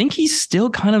I think he's still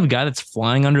kind of a guy that's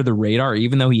flying under the radar,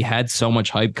 even though he had so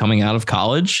much hype coming out of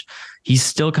college. He's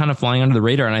still kind of flying under the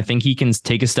radar. And I think he can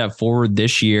take a step forward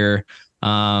this year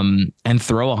and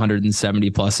throw 170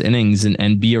 plus innings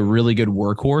and be a really good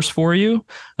workhorse for you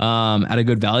at a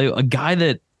good value. A guy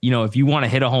that, if you want to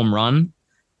hit a home run,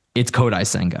 it's Kodai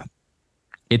Senga.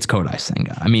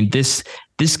 I mean, this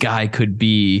guy could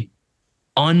be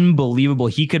unbelievable.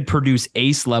 He could produce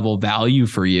ace level value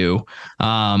for you.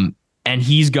 And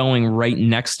he's going right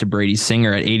next to Brady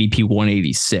Singer at ADP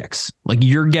 186. Like,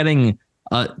 you're getting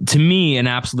to me, an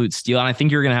absolute steal. And I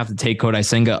think you're going to have to take Kodai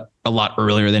Senga a lot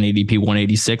earlier than ADP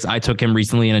 186. I took him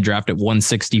recently in a draft at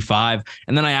 165.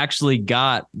 And then I actually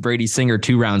got Brady Singer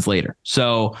 2 rounds later.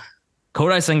 So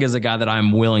Kodai Senga is a guy that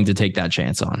I'm willing to take that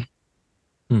chance on.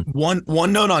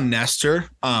 One note on Nestor.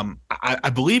 I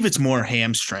believe it's more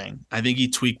hamstring. I think he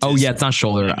tweaked. Oh yeah, it's not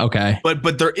shoulder. Okay,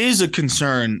 but there is a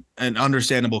concern, an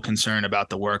understandable concern about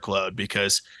the workload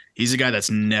because he's a guy that's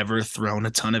never thrown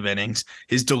a ton of innings.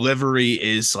 His delivery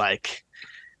is like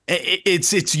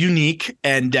it's unique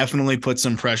and definitely puts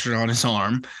some pressure on his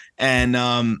arm. And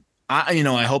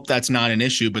I hope that's not an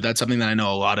issue, but that's something that I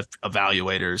know a lot of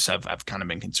evaluators have kind of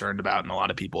been concerned about, and a lot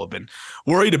of people have been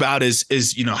worried about is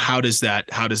how does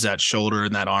that shoulder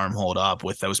and that arm hold up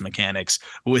with those mechanics,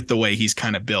 with the way he's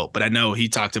kind of built. But I know he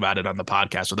talked about it on the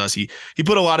podcast with us. He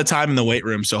put a lot of time in the weight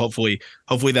room, so hopefully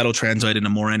that'll translate into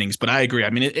more innings. But I agree. I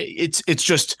mean, it's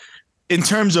just in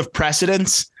terms of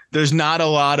precedence, there's not a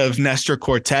lot of Nestor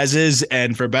Cortez's,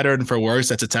 and for better and for worse,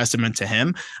 that's a testament to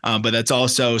him. But that's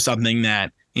also something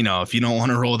that, if you don't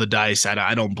want to roll the dice,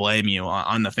 I don't blame you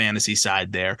on the fantasy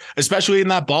side there, especially in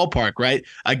that ballpark, right?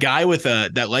 A guy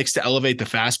that likes to elevate the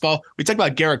fastball. We talk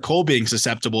about Garrett Cole being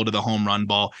susceptible to the home run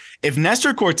ball. If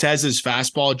Nestor Cortez's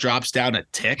fastball drops down a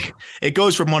tick, it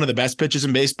goes from one of the best pitches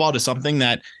in baseball to something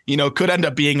that, could end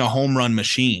up being a home run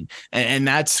machine. And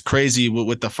that's crazy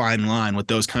with the fine line with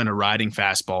those kind of riding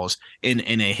fastballs in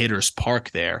a hitter's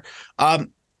park there.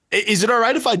 Is it all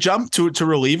right if I jump to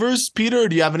relievers, Peter? Or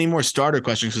do you have any more starter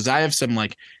questions? Because I have some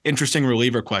interesting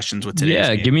reliever questions with today's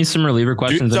game. Give me some reliever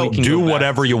questions. Do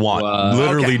whatever you want.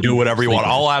 Literally do whatever you want.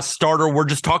 I'll ask starter. We're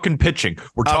just talking pitching.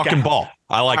 We're talking ball.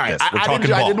 I like this. We're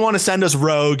talking ball. I didn't want to send us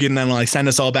rogue and then send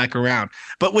us all back around.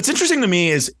 But what's interesting to me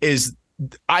is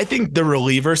I think the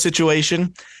reliever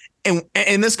situation,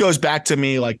 and this goes back to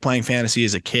me playing fantasy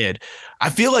as a kid. I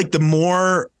feel like the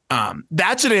more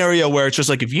that's an area where it's just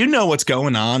if you know what's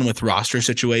going on with roster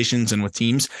situations and with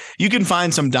teams, you can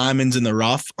find some diamonds in the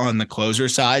rough on the closer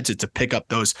side to pick up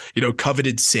those,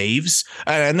 coveted saves.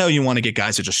 And I know you want to get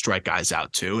guys to just strike guys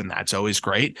out too, and that's always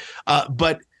great.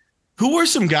 But who are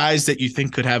some guys that you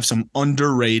think could have some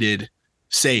underrated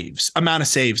amount of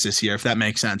saves this year, if that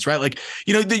makes sense, right?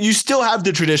 You still have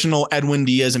the traditional Edwin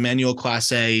Diaz, Emmanuel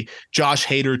Clase, Josh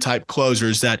Hader type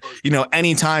closers that,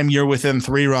 anytime you're within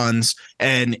 3 runs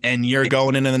and you're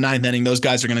going into the 9th inning, those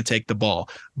guys are going to take the ball.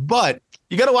 But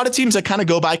you got a lot of teams that kind of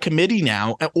go by committee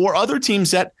now, or other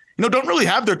teams that, don't really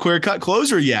have their clear cut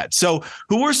closer yet. So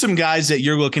who are some guys that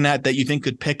you're looking at that you think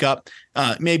could pick up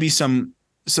maybe some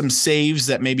saves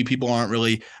that maybe people aren't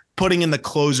really putting in the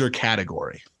closer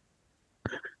category?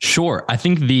 Sure. I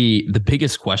think the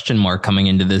biggest question mark coming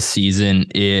into this season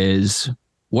is,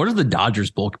 what is the Dodgers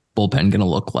bullpen going to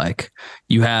look like?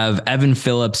 You have Evan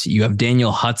Phillips, you have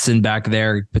Daniel Hudson back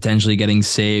there potentially getting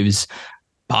saves,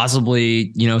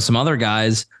 possibly, some other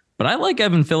guys. But I like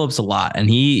Evan Phillips a lot, and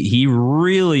he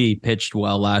really pitched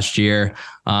well last year.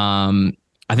 I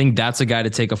think that's a guy to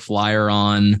take a flyer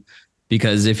on,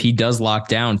 because if he does lock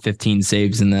down 15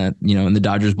 saves in the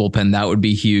Dodgers bullpen, that would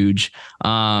be huge.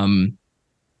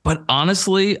 But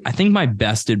honestly, I think my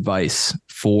best advice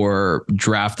for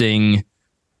drafting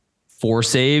 4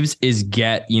 saves is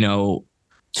get, 2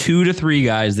 to 3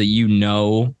 guys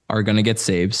that are going to get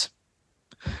saves,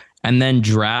 and then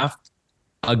draft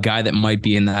a guy that might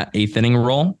be in that 8th inning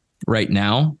role right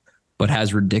now, but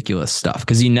has ridiculous stuff.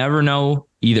 Because you never know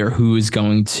either who is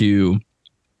going to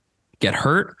get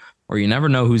hurt, or you never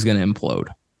know who's going to implode.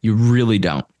 You really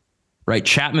don't, right?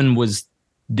 Chapman was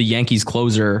the Yankees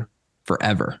closer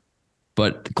forever,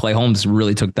 but Clay Holmes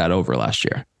really took that over last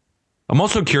year. I'm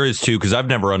also curious too, because I've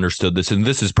never understood this, and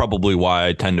this is probably why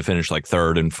I tend to finish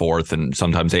 3rd and 4th and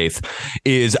sometimes 8th,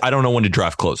 is I don't know when to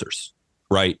draft closers,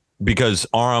 right? Because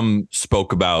Aram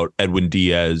spoke about Edwin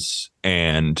Diaz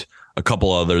and a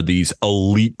couple other these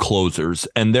elite closers,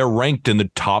 and they're ranked in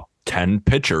the top 10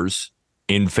 pitchers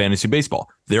in fantasy baseball.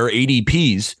 Their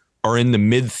ADPs are in the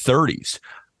mid 30s.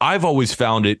 I've always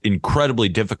found it incredibly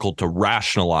difficult to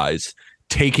rationalize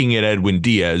taking it Edwin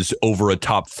Diaz over a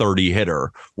top 30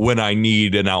 hitter when I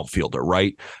need an outfielder,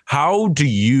 right? How do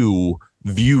you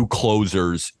view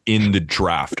closers in the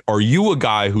draft? Are you a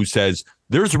guy who says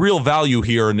there's real value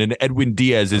here and an Edwin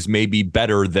Diaz is maybe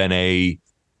better than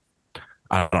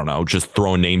I don't know, just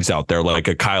throwing names out there like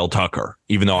a Kyle Tucker,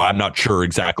 even though I'm not sure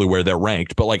exactly where they're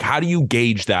ranked. But how do you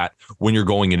gauge that when you're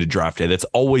going into draft day? That's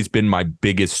always been my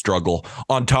biggest struggle,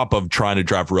 on top of trying to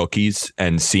draft rookies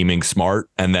and seeming smart.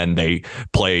 And then they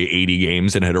play 80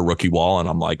 games and hit a rookie wall. And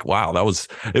I'm like, wow,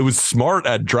 it was smart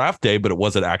at draft day, but it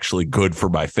wasn't actually good for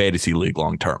my fantasy league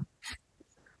long term.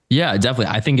 Yeah,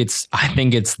 definitely. I think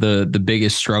it's the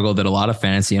biggest struggle that a lot of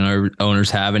fantasy owners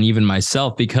have, and even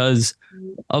myself, because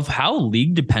of how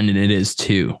league dependent it is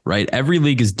too, right? Every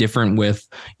league is different with,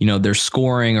 their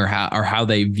scoring or how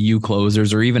they view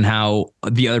closers, or even how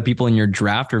the other people in your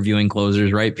draft are viewing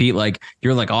closers, right, Pete? Like,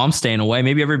 you're like, oh, I'm staying away.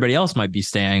 Maybe everybody else might be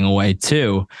staying away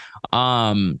too.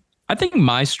 I think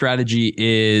my strategy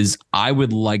is I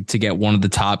would like to get one of the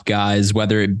top guys,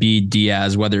 whether it be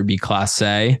Diaz, whether it be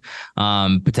Clase,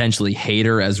 potentially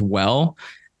Hader as well.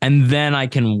 And then I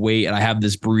can wait, and I have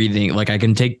this breathing, like I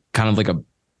can take kind of like a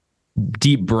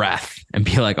deep breath and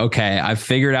be like, okay, I've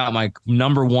figured out my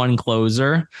number one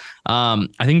closer. I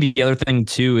think the other thing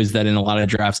too is that in a lot of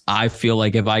drafts, I feel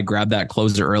like if I grab that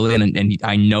closer early and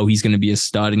I know he's going to be a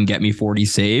stud and get me 40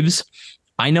 saves,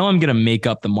 I know I'm going to make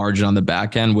up the margin on the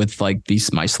back end with like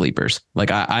my sleepers.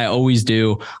 Like I always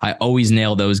do. I always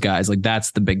nail those guys. Like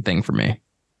that's the big thing for me.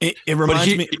 It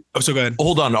reminds me. Oh, so go ahead.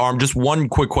 Hold on, Arm. Just one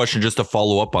quick question just to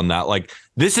follow up on that. Like,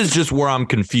 this is just where I'm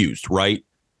confused, right?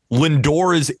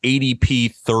 Lindor is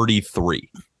ADP 33.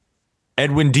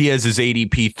 Edwin Diaz is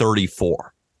ADP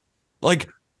 34. Like,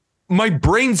 my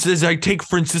brain says I take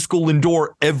Francisco Lindor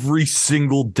every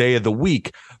single day of the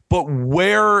week, but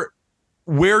where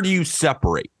do you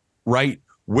separate, right?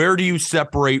 Where do you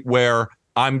separate where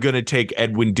I'm going to take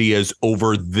Edwin Diaz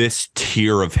over this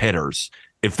tier of hitters,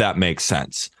 if that makes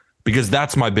sense? Because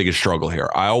that's my biggest struggle here.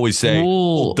 I always say,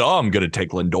 well, duh, I'm going to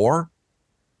take Lindor.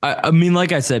 I mean,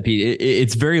 like I said, Pete,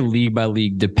 it's very league by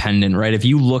league dependent, right? If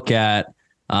you look at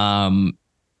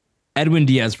Edwin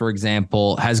Diaz, for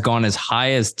example, has gone as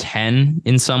high as 10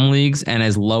 in some leagues and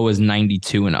as low as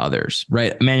 92 in others,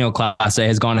 right? Emmanuel Clase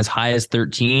has gone as high as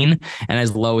 13 and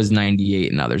as low as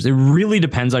 98 in others. It really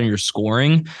depends on your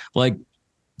scoring. Like,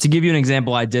 to give you an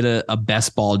example, I did a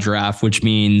best ball draft, which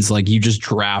means like you just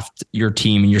draft your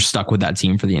team and you're stuck with that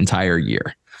team for the entire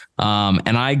year.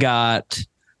 And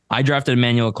I drafted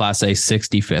Emmanuel Clase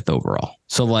 65th overall.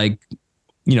 So like,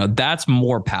 that's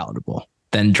more palatable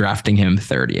than drafting him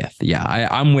 30th. Yeah,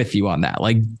 I'm with you on that.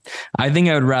 Like, I think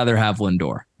I would rather have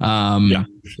Lindor. Yeah.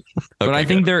 But I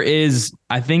think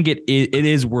it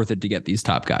is worth it to get these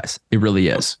top guys. It really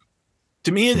is.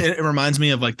 To me, it reminds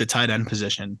me of like the tight end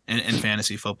position in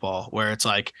fantasy football, where it's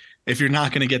like, if you're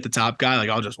not going to get the top guy, like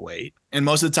I'll just wait. And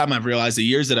most of the time I've realized the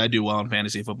years that I do well in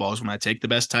fantasy football is when I take the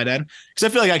best tight end, because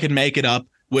I feel like I can make it up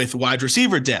with wide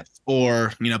receiver depth,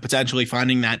 or, potentially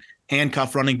finding that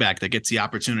handcuff running back that gets the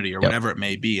opportunity, or whatever it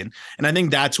may be. And I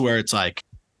think that's where it's like,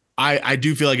 I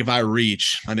do feel like if I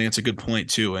reach, I think it's a good point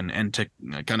too. And to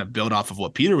kind of build off of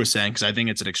what Peter was saying, because I think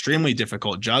it's an extremely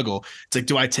difficult juggle. It's like,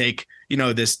 do I take,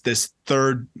 this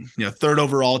third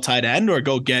overall tight end, or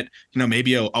go get,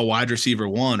 maybe a wide receiver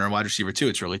 1 or a wide receiver 2?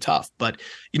 It's really tough. But,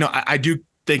 I do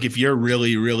think if you're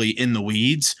really, really in the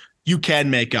weeds, you can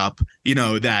make up,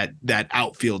 that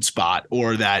outfield spot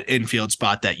or that infield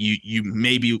spot that you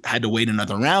maybe had to wait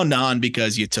another round on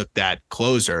because you took that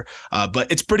closer.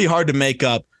 But it's pretty hard to make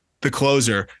up the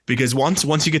closer, because once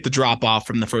you get the drop off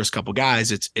from the first couple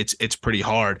guys, it's pretty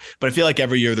hard. But I feel like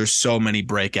every year there's so many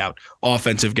breakout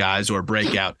offensive guys, or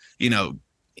breakout,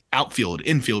 outfield,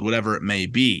 infield, whatever it may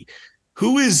be.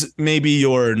 Who is maybe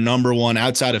your number one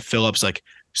outside of Phillips, like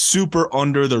super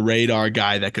under the radar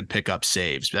guy that could pick up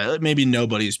saves that maybe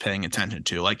nobody's paying attention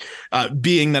to? Like,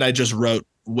 being that I just wrote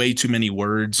way too many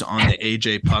words on the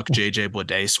AJ Puck JJ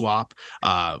Bleday swap,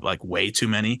 like way too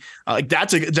many. Like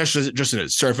that's just a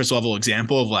surface level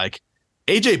example of like,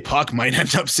 AJ Puck might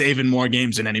end up saving more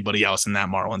games than anybody else in that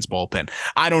Marlins bullpen.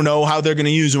 I don't know how they're going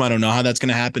to use him. I don't know how that's going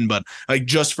to happen, but like,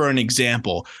 just for an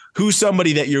example, who's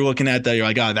somebody that you're looking at that you're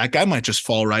like, oh, that guy might just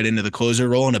fall right into the closer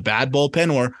role in a bad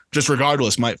bullpen, or just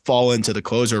regardless might fall into the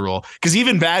closer role? Because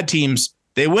even bad teams,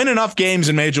 they win enough games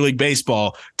in Major League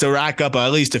Baseball to rack up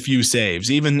at least a few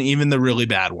saves, even the really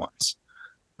bad ones.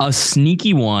 A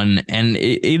sneaky one, and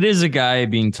it is a guy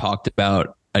being talked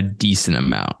about a decent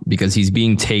amount, because he's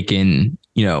being taken,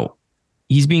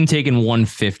 he's being taken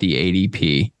 150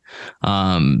 ADP,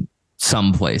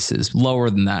 some places lower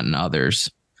than that in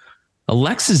others.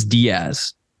 Alexis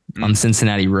Diaz on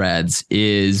Cincinnati Reds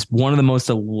is one of the most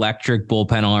electric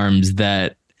bullpen arms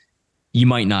that you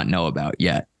might not know about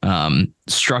yet.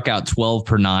 Struck out 12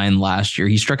 per 9 last year.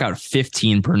 He struck out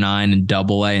 15 per 9 in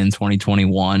Double A in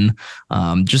 2021.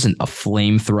 Just a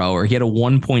flamethrower. He had a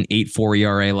 1.84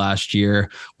 ERA last year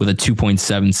with a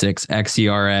 2.76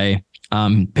 xERA.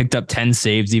 Picked up 10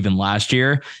 saves even last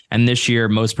year. And this year,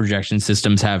 most projection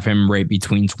systems have him right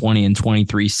between 20 and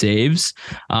 23 saves.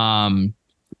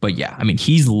 But yeah, I mean,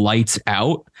 he's lights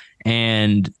out.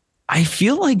 And I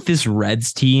feel like this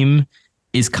Reds team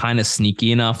is kind of sneaky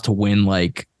enough to win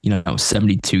like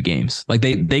 72 games. Like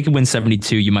they can win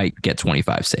 72. You might get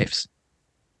 25 saves.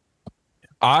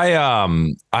 I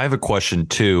have a question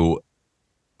too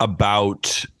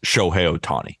about Shohei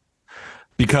Ohtani,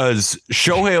 because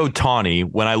Shohei Ohtani,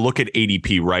 when I look at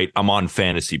ADP, right, I'm on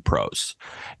Fantasy Pros,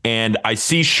 and I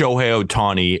see Shohei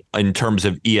Ohtani in terms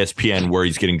of ESPN where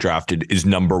he's getting drafted is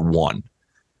number 1.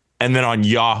 And then on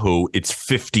Yahoo, it's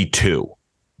 52.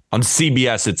 On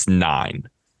CBS, it's 9.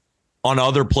 On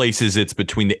other places, it's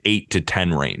between the 8 to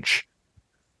 10 range.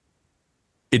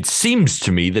 It seems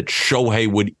to me that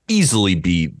Shohei would easily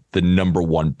be the number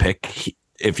 1 pick.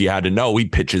 If you had to know, he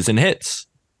pitches and hits.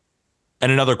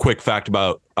 And another quick fact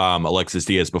about Alexis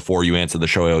Diaz before you answer the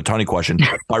Shohei Ohtani question.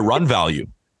 By run value,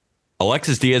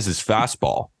 Alexis Diaz's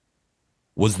fastball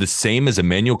was the same as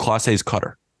Emmanuel Clase's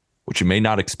cutter, which you may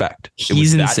not expect. It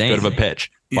was that good of a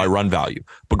pitch by run value.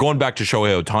 But going back to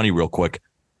Shohei Ohtani real quick,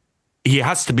 he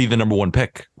has to be the number 1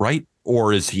 pick, right?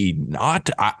 Or is he not?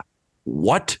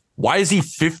 What? Why is he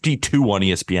 52 on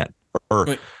ESPN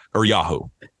or Yahoo?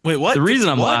 Wait, what? The reason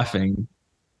I'm laughing,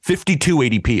 52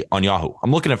 ADP on Yahoo.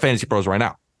 I'm looking at Fantasy Pros right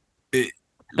now.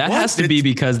 That has to be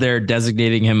because they're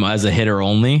designating him as a hitter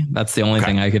only. That's the only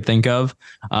thing I could think of.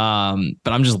 But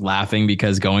I'm just laughing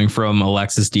because going from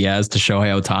Alexis Diaz to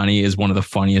Shohei Ohtani is one of the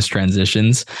funniest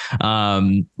transitions.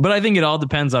 But I think it all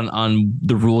depends on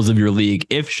the rules of your league.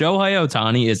 If Shohei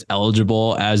Ohtani is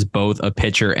eligible as both a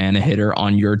pitcher and a hitter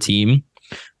on your team,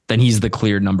 then he's the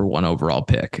clear number 1 overall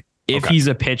pick. If he's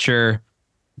a pitcher,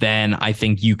 then I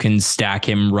think you can stack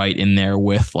him right in there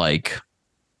with like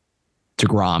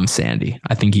DeGrom, Sandy.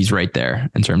 I think he's right there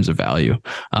in terms of value.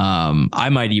 I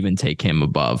might even take him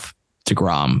above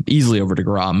DeGrom, easily over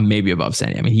DeGrom, maybe above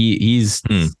Sandy. I mean, he's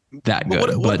that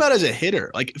good. What about as a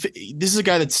hitter? Like, this is a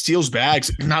guy that steals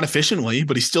bags, not efficiently,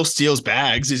 but he still steals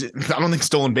bags. I don't think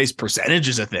stolen base percentage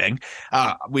is a thing.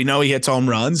 We know he hits home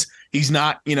runs. He's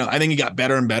not, I think he got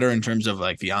better and better in terms of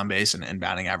like the on base and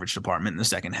batting average department in the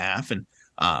second half. And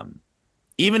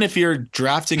even if you're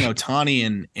drafting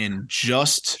Ohtani in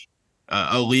just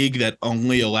a league that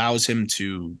only allows him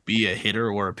to be a hitter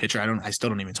or a pitcher, I still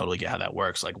don't even totally get how that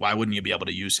works. Like, why wouldn't you be able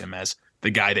to use him as the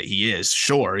guy that he is?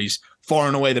 Sure, he's far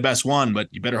and away the best one, but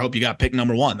you better hope you got pick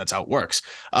number 1. That's how it works.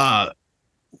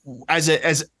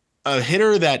 As a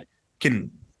hitter that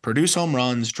can produce home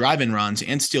runs, drive in runs,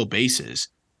 and steal bases,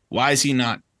 why is he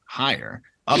not higher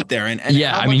up there? And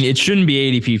yeah, I mean, it shouldn't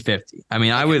be ADP 50. I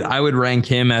mean, I would rank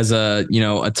him as a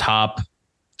top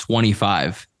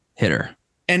 25 hitter.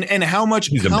 And how much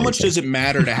does it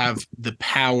matter to have the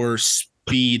power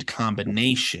speed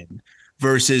combination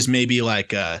versus maybe like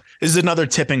this is another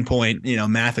tipping point,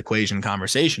 math equation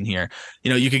conversation here.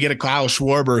 You could get a Kyle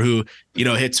Schwarber who,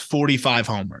 hits 45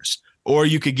 homers, or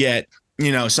you could get,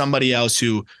 somebody else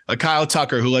who, a Kyle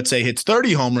Tucker who, let's say, hits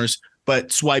 30 homers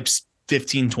but swipes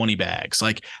 15, 20 bags.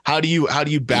 Like, how do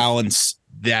you balance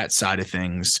that side of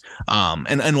things?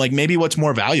 And like maybe what's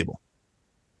more valuable?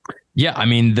 Yeah, I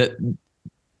mean,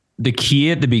 the key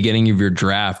at the beginning of your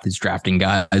draft is drafting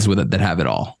guys with it that have it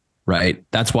all, right?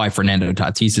 That's why Fernando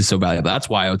Tatis is so valuable. That's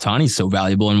why Ohtani is so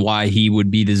valuable and why he would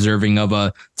be deserving of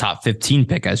a top 15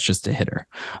 pick as just a hitter.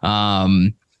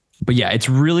 But yeah, it's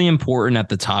really important at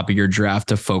the top of your draft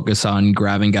to focus on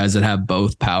grabbing guys that have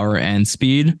both power and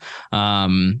speed,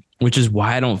 which is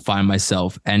why I don't find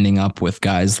myself ending up with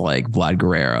guys like Vlad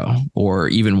Guerrero or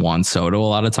even Juan Soto a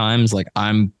lot of times. Like,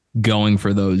 I'm going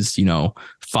for those,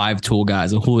 5-tool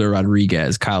guys, Julio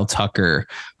Rodriguez, Kyle Tucker,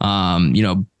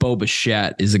 Bo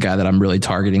Bichette is a guy that I'm really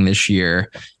targeting this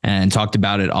year, and talked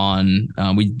about it on,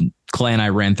 Clay and I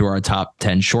ran through our top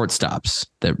 10 shortstops,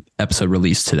 the episode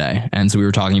released today. And so we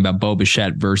were talking about Bo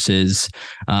Bichette versus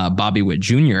Bobby Witt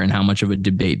Jr. and how much of a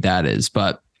debate that is.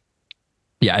 But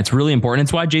yeah, it's really important.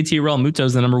 It's why JT Realmuto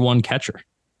is the number 1 catcher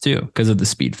too, because of the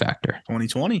speed factor.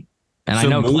 2020. And so I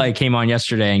know Clay came on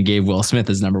yesterday and gave Will Smith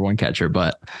his number 1 catcher,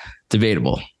 but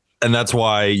debatable. And that's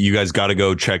why you guys got to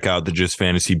go check out the Just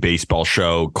Fantasy Baseball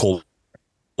show. Cole,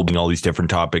 all these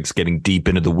different topics, getting deep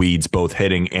into the weeds, both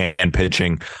hitting and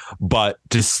pitching. But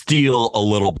to steal a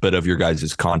little bit of your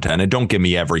guys' content, and don't give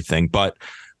me everything, but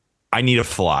I need a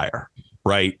flyer,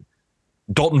 right?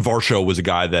 Dalton Varsho was a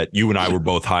guy that you and I were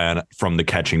both high on from the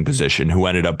catching position who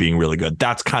ended up being really good.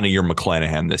 That's kind of your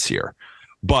McClanahan this year.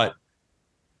 But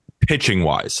pitching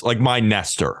wise, like my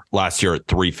Nestor last year at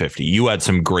 350, you had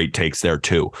some great takes there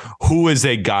too. Who is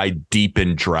a guy deep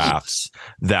in drafts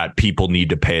that people need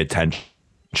to pay attention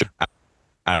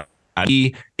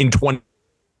in 20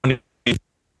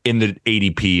 in the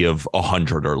ADP of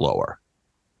 100 or lower?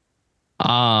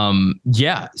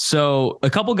 Yeah. So a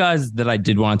couple guys that I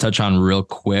did want to touch on real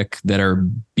quick that are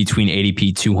between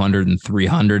ADP 200 and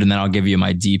 300, and then I'll give you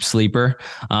my deep sleeper.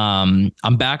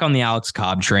 I'm back on the Alex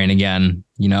Cobb train again.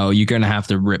 You know, you're going to have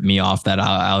to rip me off that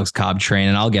Alex Cobb train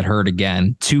and I'll get hurt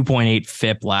again. 2.8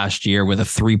 FIP last year with a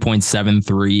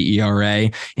 3.73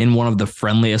 ERA in one of the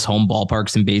friendliest home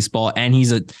ballparks in baseball. And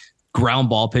he's a ground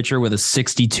ball pitcher with a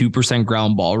 62%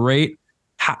 ground ball rate.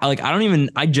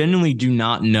 I genuinely do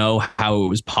not know how it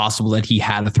was possible that he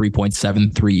had a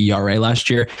 3.73 ERA last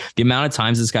year. The amount of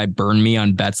times this guy burned me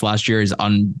on bets last year is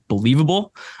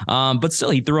unbelievable. But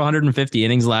still, he threw 150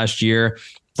 innings last year.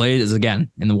 Played as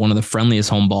again in one of the friendliest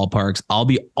home ballparks. I'll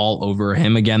be all over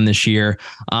him again this year.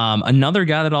 Another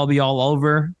guy that I'll be all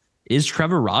over is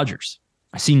Trevor Rogers.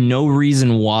 I see no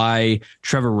reason why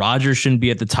Trevor Rogers shouldn't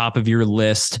be at the top of your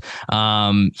list.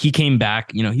 He came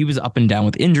back, you know, he was up and down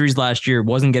with injuries last year,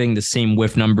 wasn't getting the same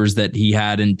whiff numbers that he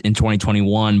had in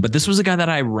 2021. But this was a guy that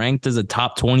I ranked as a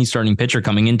top 20 starting pitcher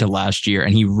coming into last year,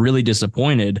 and he really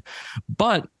disappointed.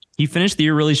 But he finished the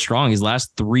year really strong. His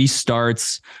last 3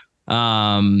 starts,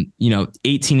 18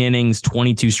 innings,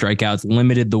 22 strikeouts,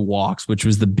 limited the walks, which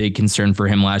was the big concern for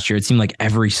him last year. It seemed like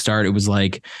every start, it was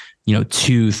like,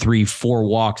 2, 3, 4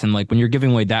 walks. And like when you're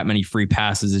giving away that many free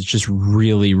passes, it's just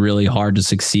really, really hard to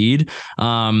succeed.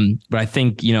 But I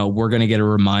think, we're going to get a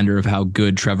reminder of how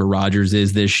good Trevor Rogers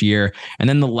is this year. And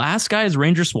then the last guy is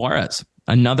Ranger Suarez,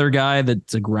 another guy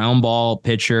that's a ground ball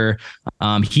pitcher.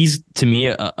 He's, to me,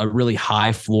 a really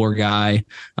high floor guy,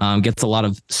 gets a lot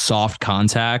of soft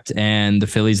contact, and the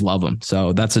Phillies love him.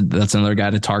 So that's another guy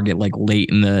to target like late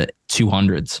in the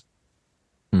 200s.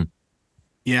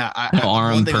 Yeah,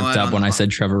 arm perked up when I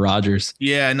said Trevor Rogers.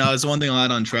 Yeah, no, it's one thing I'll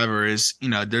add on Trevor is,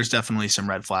 there's definitely some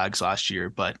red flags last year,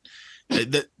 but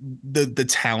the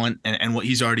talent and what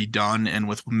he's already done, and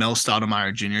with Mel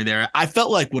Stoudemire Jr. there, I felt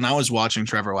like when I was watching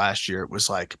Trevor last year, it was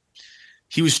like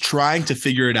he was trying to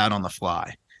figure it out on the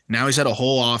fly. Now he's had a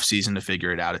whole offseason to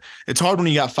figure it out. It's hard when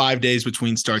you got 5 days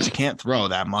between starts. You can't throw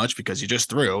that much because you just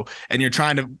threw, and you're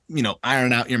trying to,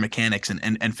 iron out your mechanics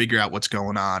and figure out what's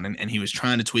going on. And he was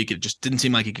trying to tweak it. It just didn't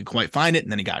seem like he could quite find it.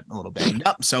 And then he got a little banged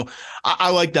up. So I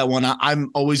like that one. I'm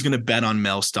always going to bet on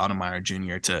Mel Stoudemire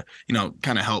Jr. to,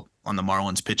 kind of help on the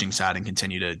Marlins pitching side and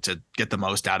continue to get the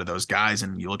most out of those guys.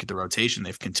 And you look at the rotation,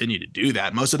 they've continued to do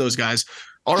that. Most of those guys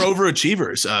are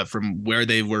overachievers from where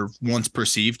they were once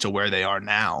perceived to where they are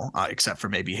now, except for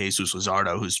maybe Jesus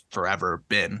Luzardo, who's forever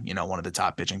been, one of the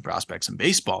top pitching prospects in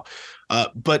baseball.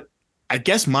 But I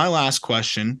guess my last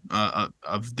question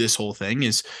of this whole thing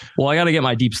is, well, I got to get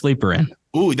my deep sleeper in.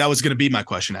 Ooh, that was going to be my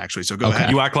question, actually. So go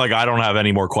ahead. You act like I don't have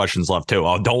any more questions left, too.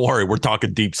 Oh, don't worry. We're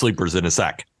talking deep sleepers in a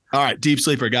sec. All right. Deep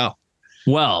sleeper, go.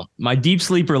 Well, my deep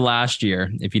sleeper last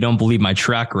year, if you don't believe my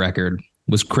track record,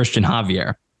 was Christian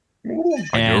Javier.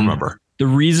 I do remember. The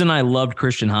reason I loved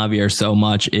Christian Javier so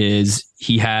much is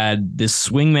he had this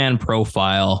swingman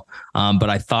profile, but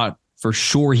I thought for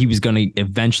sure he was going to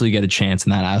eventually get a chance in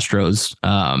that Astros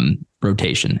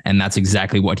rotation. And that's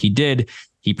exactly what he did.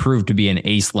 He proved to be an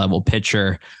ace level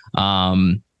pitcher,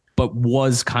 but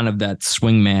was kind of that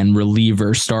swingman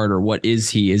reliever starter. What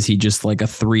is he? Is he just like a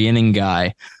 3-inning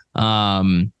guy? A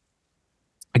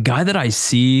guy that I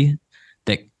see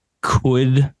that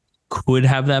could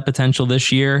have that potential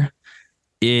this year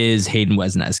is Hayden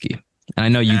Wesneski. And I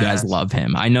know you guys love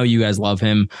him.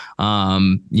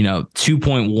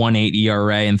 2.18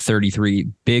 ERA and 33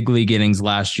 big league innings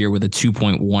last year with a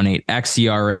 2.18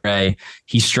 xERA.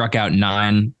 He struck out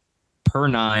 9 per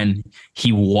 9.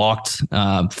 He walked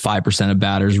 5% of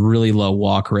batters, really low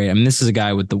walk rate. I mean, this is a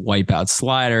guy with the wipeout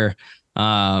slider.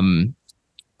 And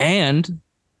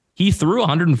he threw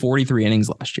 143 innings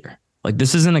last year. Like,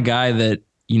 this isn't a guy that,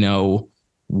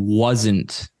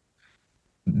 wasn't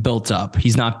built up.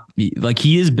 He's not like,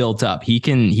 he is built up. He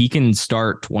can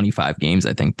start 25 games,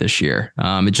 I think, this year.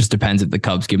 It just depends if the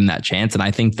Cubs give him that chance. And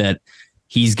I think that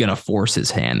he's going to force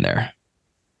his hand there.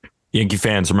 Yankee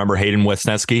fans, remember Hayden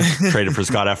Wesneski traded for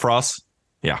Scott Efros?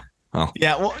 Yeah. Oh,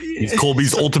 yeah. Well, he's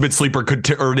Colby's ultimate sleeper could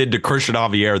turn into Christian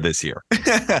Javier this year.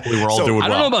 We were all doing well. I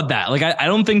don't know about that. Like, I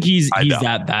don't think he's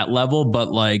at that level,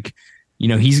 but like,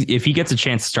 if he gets a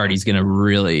chance to start, he's going to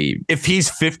really. If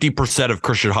he's 50% of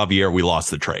Christian Javier, we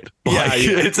lost the trade.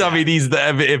 I mean,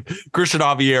 if Christian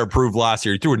Javier proved last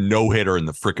year, he threw a no-hitter in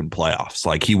the freaking playoffs.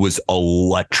 Like, he was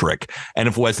electric. And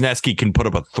if Wesneski can put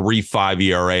up a 3.5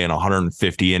 ERA in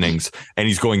 150 innings, and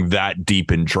he's going that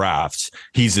deep in drafts,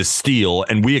 he's a steal.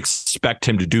 And we expect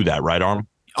him to do that, right, Arm?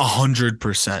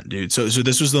 100%, dude. So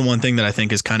this was the one thing that I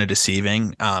think is kind of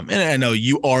deceiving. And I know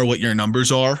you are what your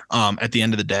numbers are at the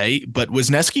end of the day, but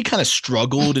Wisniewski kind of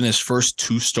struggled in his first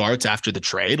 2 starts after the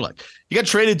trade. Like, he got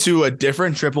traded to a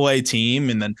different AAA team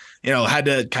and then, had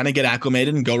to kind of get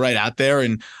acclimated and go right out there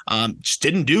and just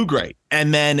didn't do great.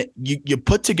 And then you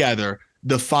put together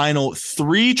the final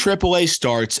 3 AAA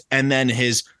starts and then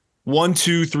his 1,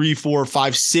 2, 3, 4,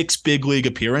 5, 6 big league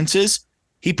appearances.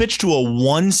 He pitched to a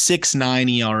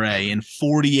 1.69 ERA in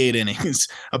 48 innings.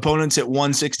 Opponents at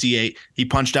 168. He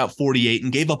punched out 48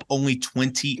 and gave up only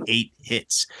 28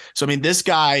 hits. So, I mean, this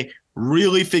guy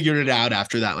really figured it out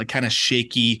after that, like, kind of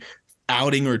shaky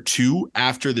outing or 2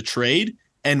 after the trade,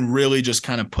 and really just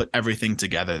kind of put everything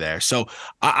together there. So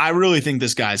I really think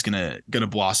this guy's gonna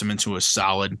blossom into a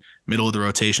solid middle of the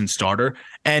rotation starter.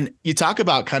 And you talk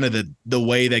about kind of the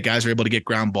way that guys are able to get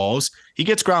ground balls. He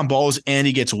gets ground balls and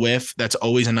he gets whiff. That's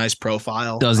always a nice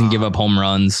profile. Doesn't give up home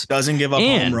runs.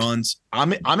 Home runs.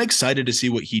 I'm excited to see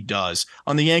what he does.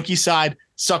 On the Yankee side,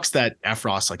 sucks that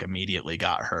Efros like immediately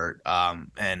got hurt.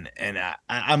 I'm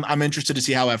interested to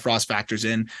see how Efros factors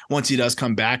in once he does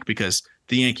come back, because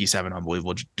the Yankees have an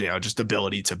unbelievable, just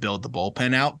ability to build the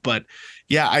bullpen out. But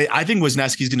yeah, I think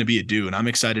Wisniewski's going to be a dude. I'm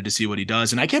excited to see what he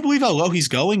does. And I can't believe how low he's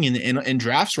going in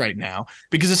drafts right now,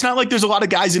 because it's not like there's a lot of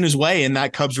guys in his way in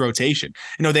that Cubs rotation.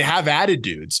 They have added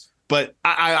dudes, but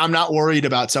I'm not worried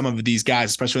about some of these guys,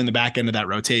 especially in the back end of that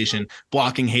rotation,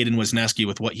 blocking Hayden Wisniewski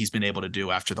with what he's been able to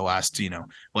do after the last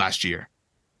year.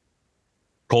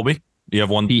 Colby, you have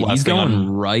one last he's thing going on?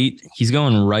 right. He's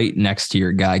going right next to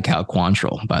your guy, Cal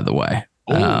Quantrill, by the way.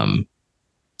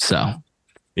 So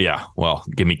yeah, well,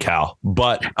 give me Cal.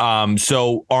 But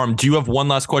so do you have one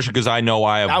last question? Because I know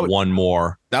I have one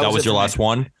more. That was your last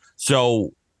one.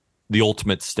 So the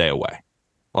ultimate stay away.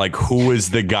 Like, who is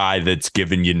the guy that's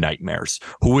giving you nightmares?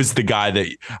 Who is the guy that,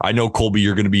 I know, Colby,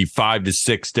 you're going to be 5 to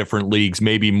 6 different leagues,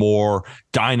 maybe more,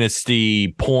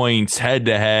 dynasty, points, head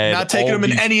to head. Not taking him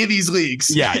in any of these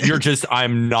leagues. Yeah,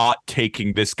 I'm not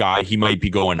taking this guy. He might be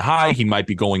going high. He might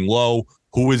be going low.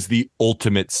 Who is the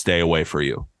ultimate stay away for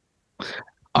you?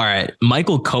 All right.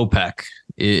 Michael Kopech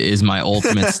is my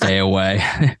ultimate stay away.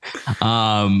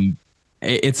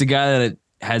 It's a guy that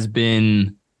has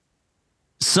been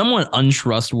somewhat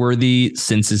untrustworthy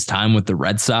since his time with the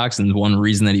Red Sox, and one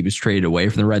reason that he was traded away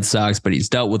from the Red Sox, but he's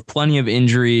dealt with plenty of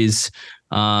injuries.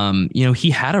 He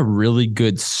had a really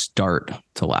good start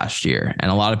to last year,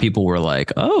 and a lot of people were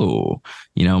like, oh,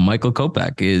 Michael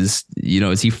Kopech is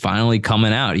he finally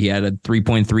coming out? He had a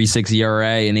 3.36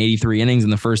 ERA in 83 innings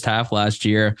in the first half last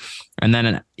year, and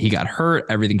then he got hurt.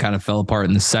 Everything kind of fell apart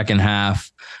in the second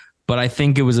half, but I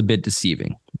think it was a bit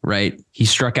deceiving, right? He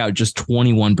struck out just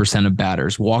 21% of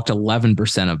batters, walked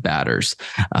 11% of batters,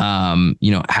 had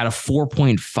a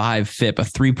 4.5 FIP, a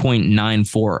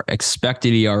 3.94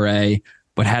 expected ERA,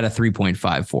 but had a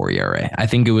 3.54 ERA. I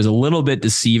think it was a little bit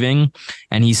deceiving,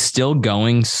 and he's still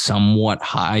going somewhat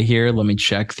high here. Let me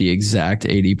check the exact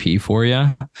ADP for you.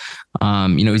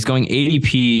 He's going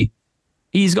ADP.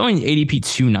 He's going ADP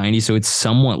 290, so it's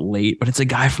somewhat late, but it's a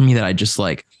guy for me that I just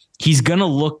like. He's going to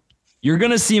look. You're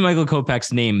going to see Michael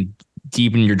Kopech's name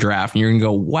deep in your draft, and you're going to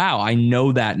go, wow, I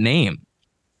know that name.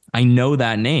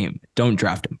 Don't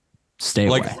draft him. Stay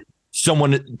away.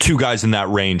 Like 2 guys in that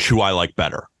range who I like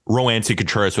better. Roansy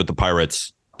Contreras with the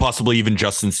Pirates, possibly even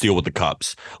Justin Steele with the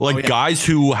Cubs. Guys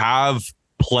who have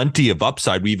plenty of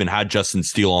upside. We even had Justin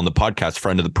Steele on the podcast,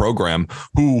 friend of the program,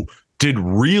 who did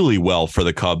really well for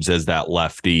the Cubs as that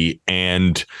lefty.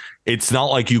 And it's not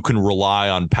like you can rely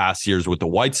on past years with the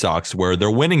White Sox where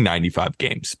they're winning 95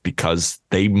 games, because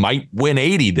they might win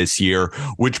 80 this year,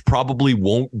 which probably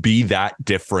won't be that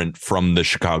different from the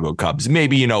Chicago Cubs.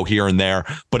 Maybe, here and there,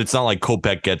 but it's not like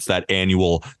Kopech gets that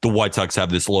annual. The White Sox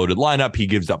have this loaded lineup. He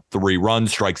gives up 3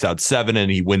 runs, strikes out 7,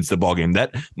 and he wins the ballgame.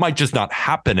 That might just not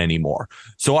happen anymore.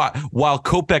 So while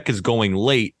Kopech is going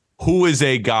late, who is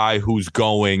a guy who's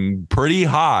going pretty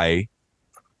high,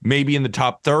 maybe in the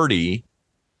top 30?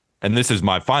 And this is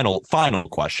my final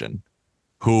question,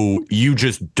 who you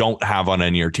just don't have on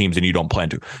any of your teams and you don't plan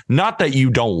to. Not that you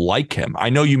don't like him.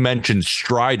 I know you mentioned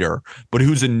Strider, but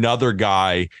who's another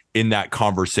guy in that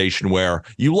conversation where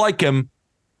you like him,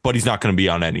 but he's not going to be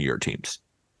on any of your teams?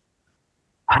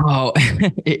 Oh,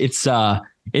 it's tough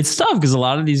because a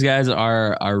lot of these guys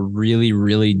are really,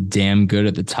 really damn good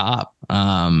at the top.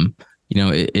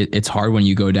 It's hard when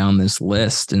you go down this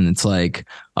list and it's like,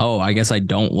 oh, I guess I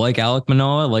don't like Alek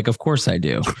Manoah. Like, of course I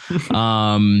do.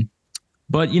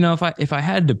 But if I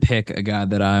had to pick a guy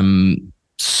that I'm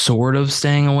sort of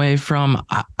staying away from,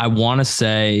 I want to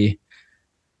say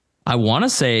I want to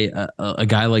say a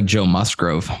guy like Joe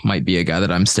Musgrove might be a guy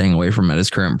that I'm staying away from at his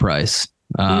current price.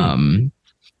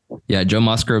 Yeah, Joe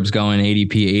Musgrove's going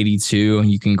ADP 82.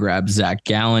 You can grab Zach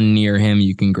Gallen near him.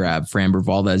 You can grab Framber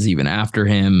Valdez even after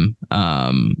him.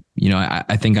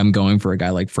 I think I'm going for a guy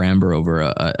like Framber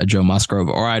over a Joe Musgrove,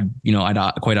 or I'd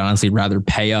quite honestly rather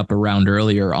pay up a round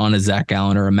earlier on a Zach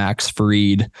Gallen or a Max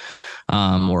Fried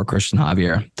or a Christian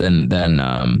Javier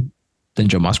than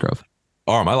Joe Musgrove.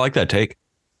 I like that take.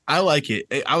 I like it.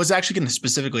 I was actually going to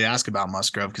specifically ask about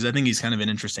Musgrove because I think he's kind of an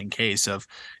interesting case of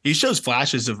he shows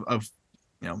flashes of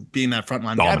being that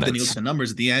frontline guy, but then you look at the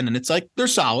numbers at the end and it's like they're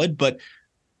solid, but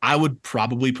I would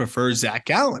probably prefer Zach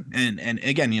Gallen. And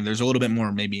again, there's a little bit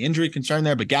more maybe injury concern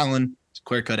there, but Gallen is a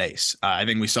clear cut ace. I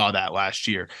think we saw that last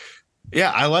year.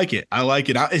 Yeah, I like it.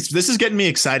 This is getting me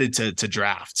excited to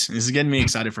draft. This is getting me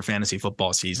excited for fantasy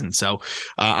football season. So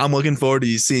I'm looking forward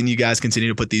to seeing you guys continue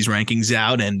to put these rankings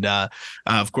out. And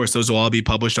of course, those will all be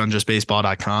published on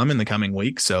justbaseball.com in the coming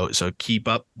weeks. So keep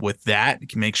up with that.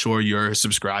 Make sure you're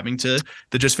subscribing to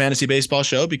the Just Fantasy Baseball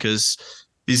show because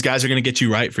these guys are going to get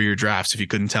you right for your drafts if you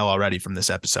couldn't tell already from this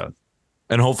episode.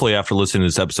 And hopefully after listening to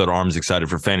this episode, Arm's excited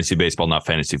for fantasy baseball, not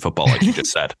fantasy football, like you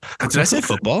just said. Did I say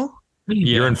football?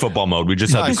 You're in football mode. We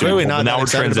just had the clearly not now we're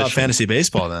excited about fantasy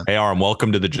baseball then. Hey, Arm,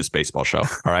 welcome to the Just Baseball show.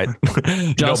 All right.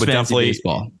 Just definitely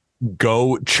baseball.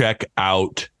 Go check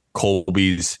out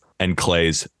Colby's and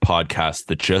Clay's podcast,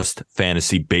 the Just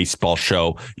Fantasy Baseball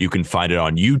show. You can find it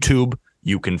on YouTube.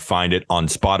 You can find it on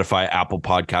Spotify, Apple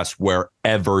Podcasts,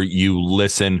 wherever you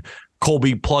listen.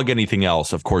 Colby, plug anything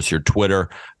else. Of course, your Twitter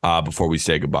before we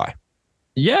say goodbye.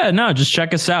 Yeah, no, just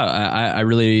check us out. I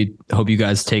really hope you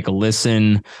guys take a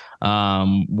listen.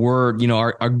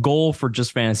 Our goal for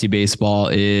Just Fantasy Baseball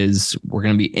is we're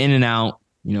going to be in and out.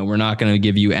 We're not going to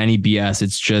give you any BS.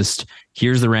 It's just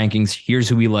here's the rankings. Here's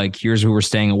who we like. Here's who we're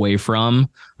staying away from.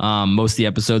 Most of the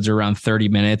episodes are around 30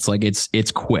 minutes. Like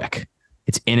it's quick.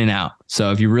 It's in and out.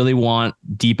 So if you really want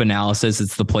deep analysis,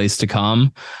 it's the place to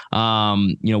come.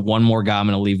 One more guy I'm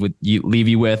going to leave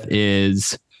you with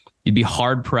is you'd be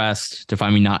hard pressed to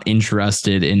find me not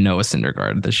interested in Noah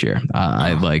Syndergaard this year.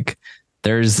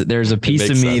 There's a piece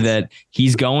of me that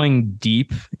he's going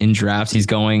deep in drafts. He's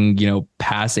going,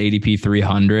 past ADP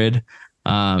 300.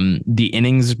 The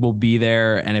innings will be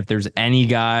there. And if there's any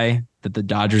guy that the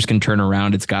Dodgers can turn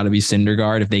around, it's got to be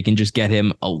Syndergaard. If they can just get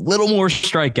him a little more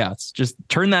strikeouts, just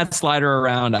turn that slider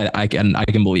around. I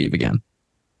can believe again.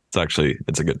 It's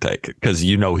a good take because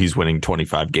he's winning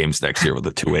 25 games next year with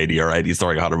a 280. All right. He's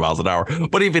throwing 100 miles an hour.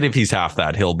 But even if he's half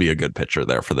that, he'll be a good pitcher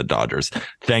there for the Dodgers.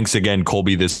 Thanks again,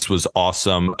 Colby. This was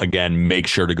awesome. Again, make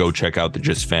sure to go check out the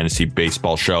Just Fantasy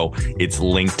Baseball show. It's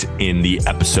linked in the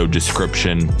episode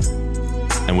description.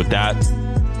 And with that,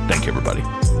 thank you, everybody.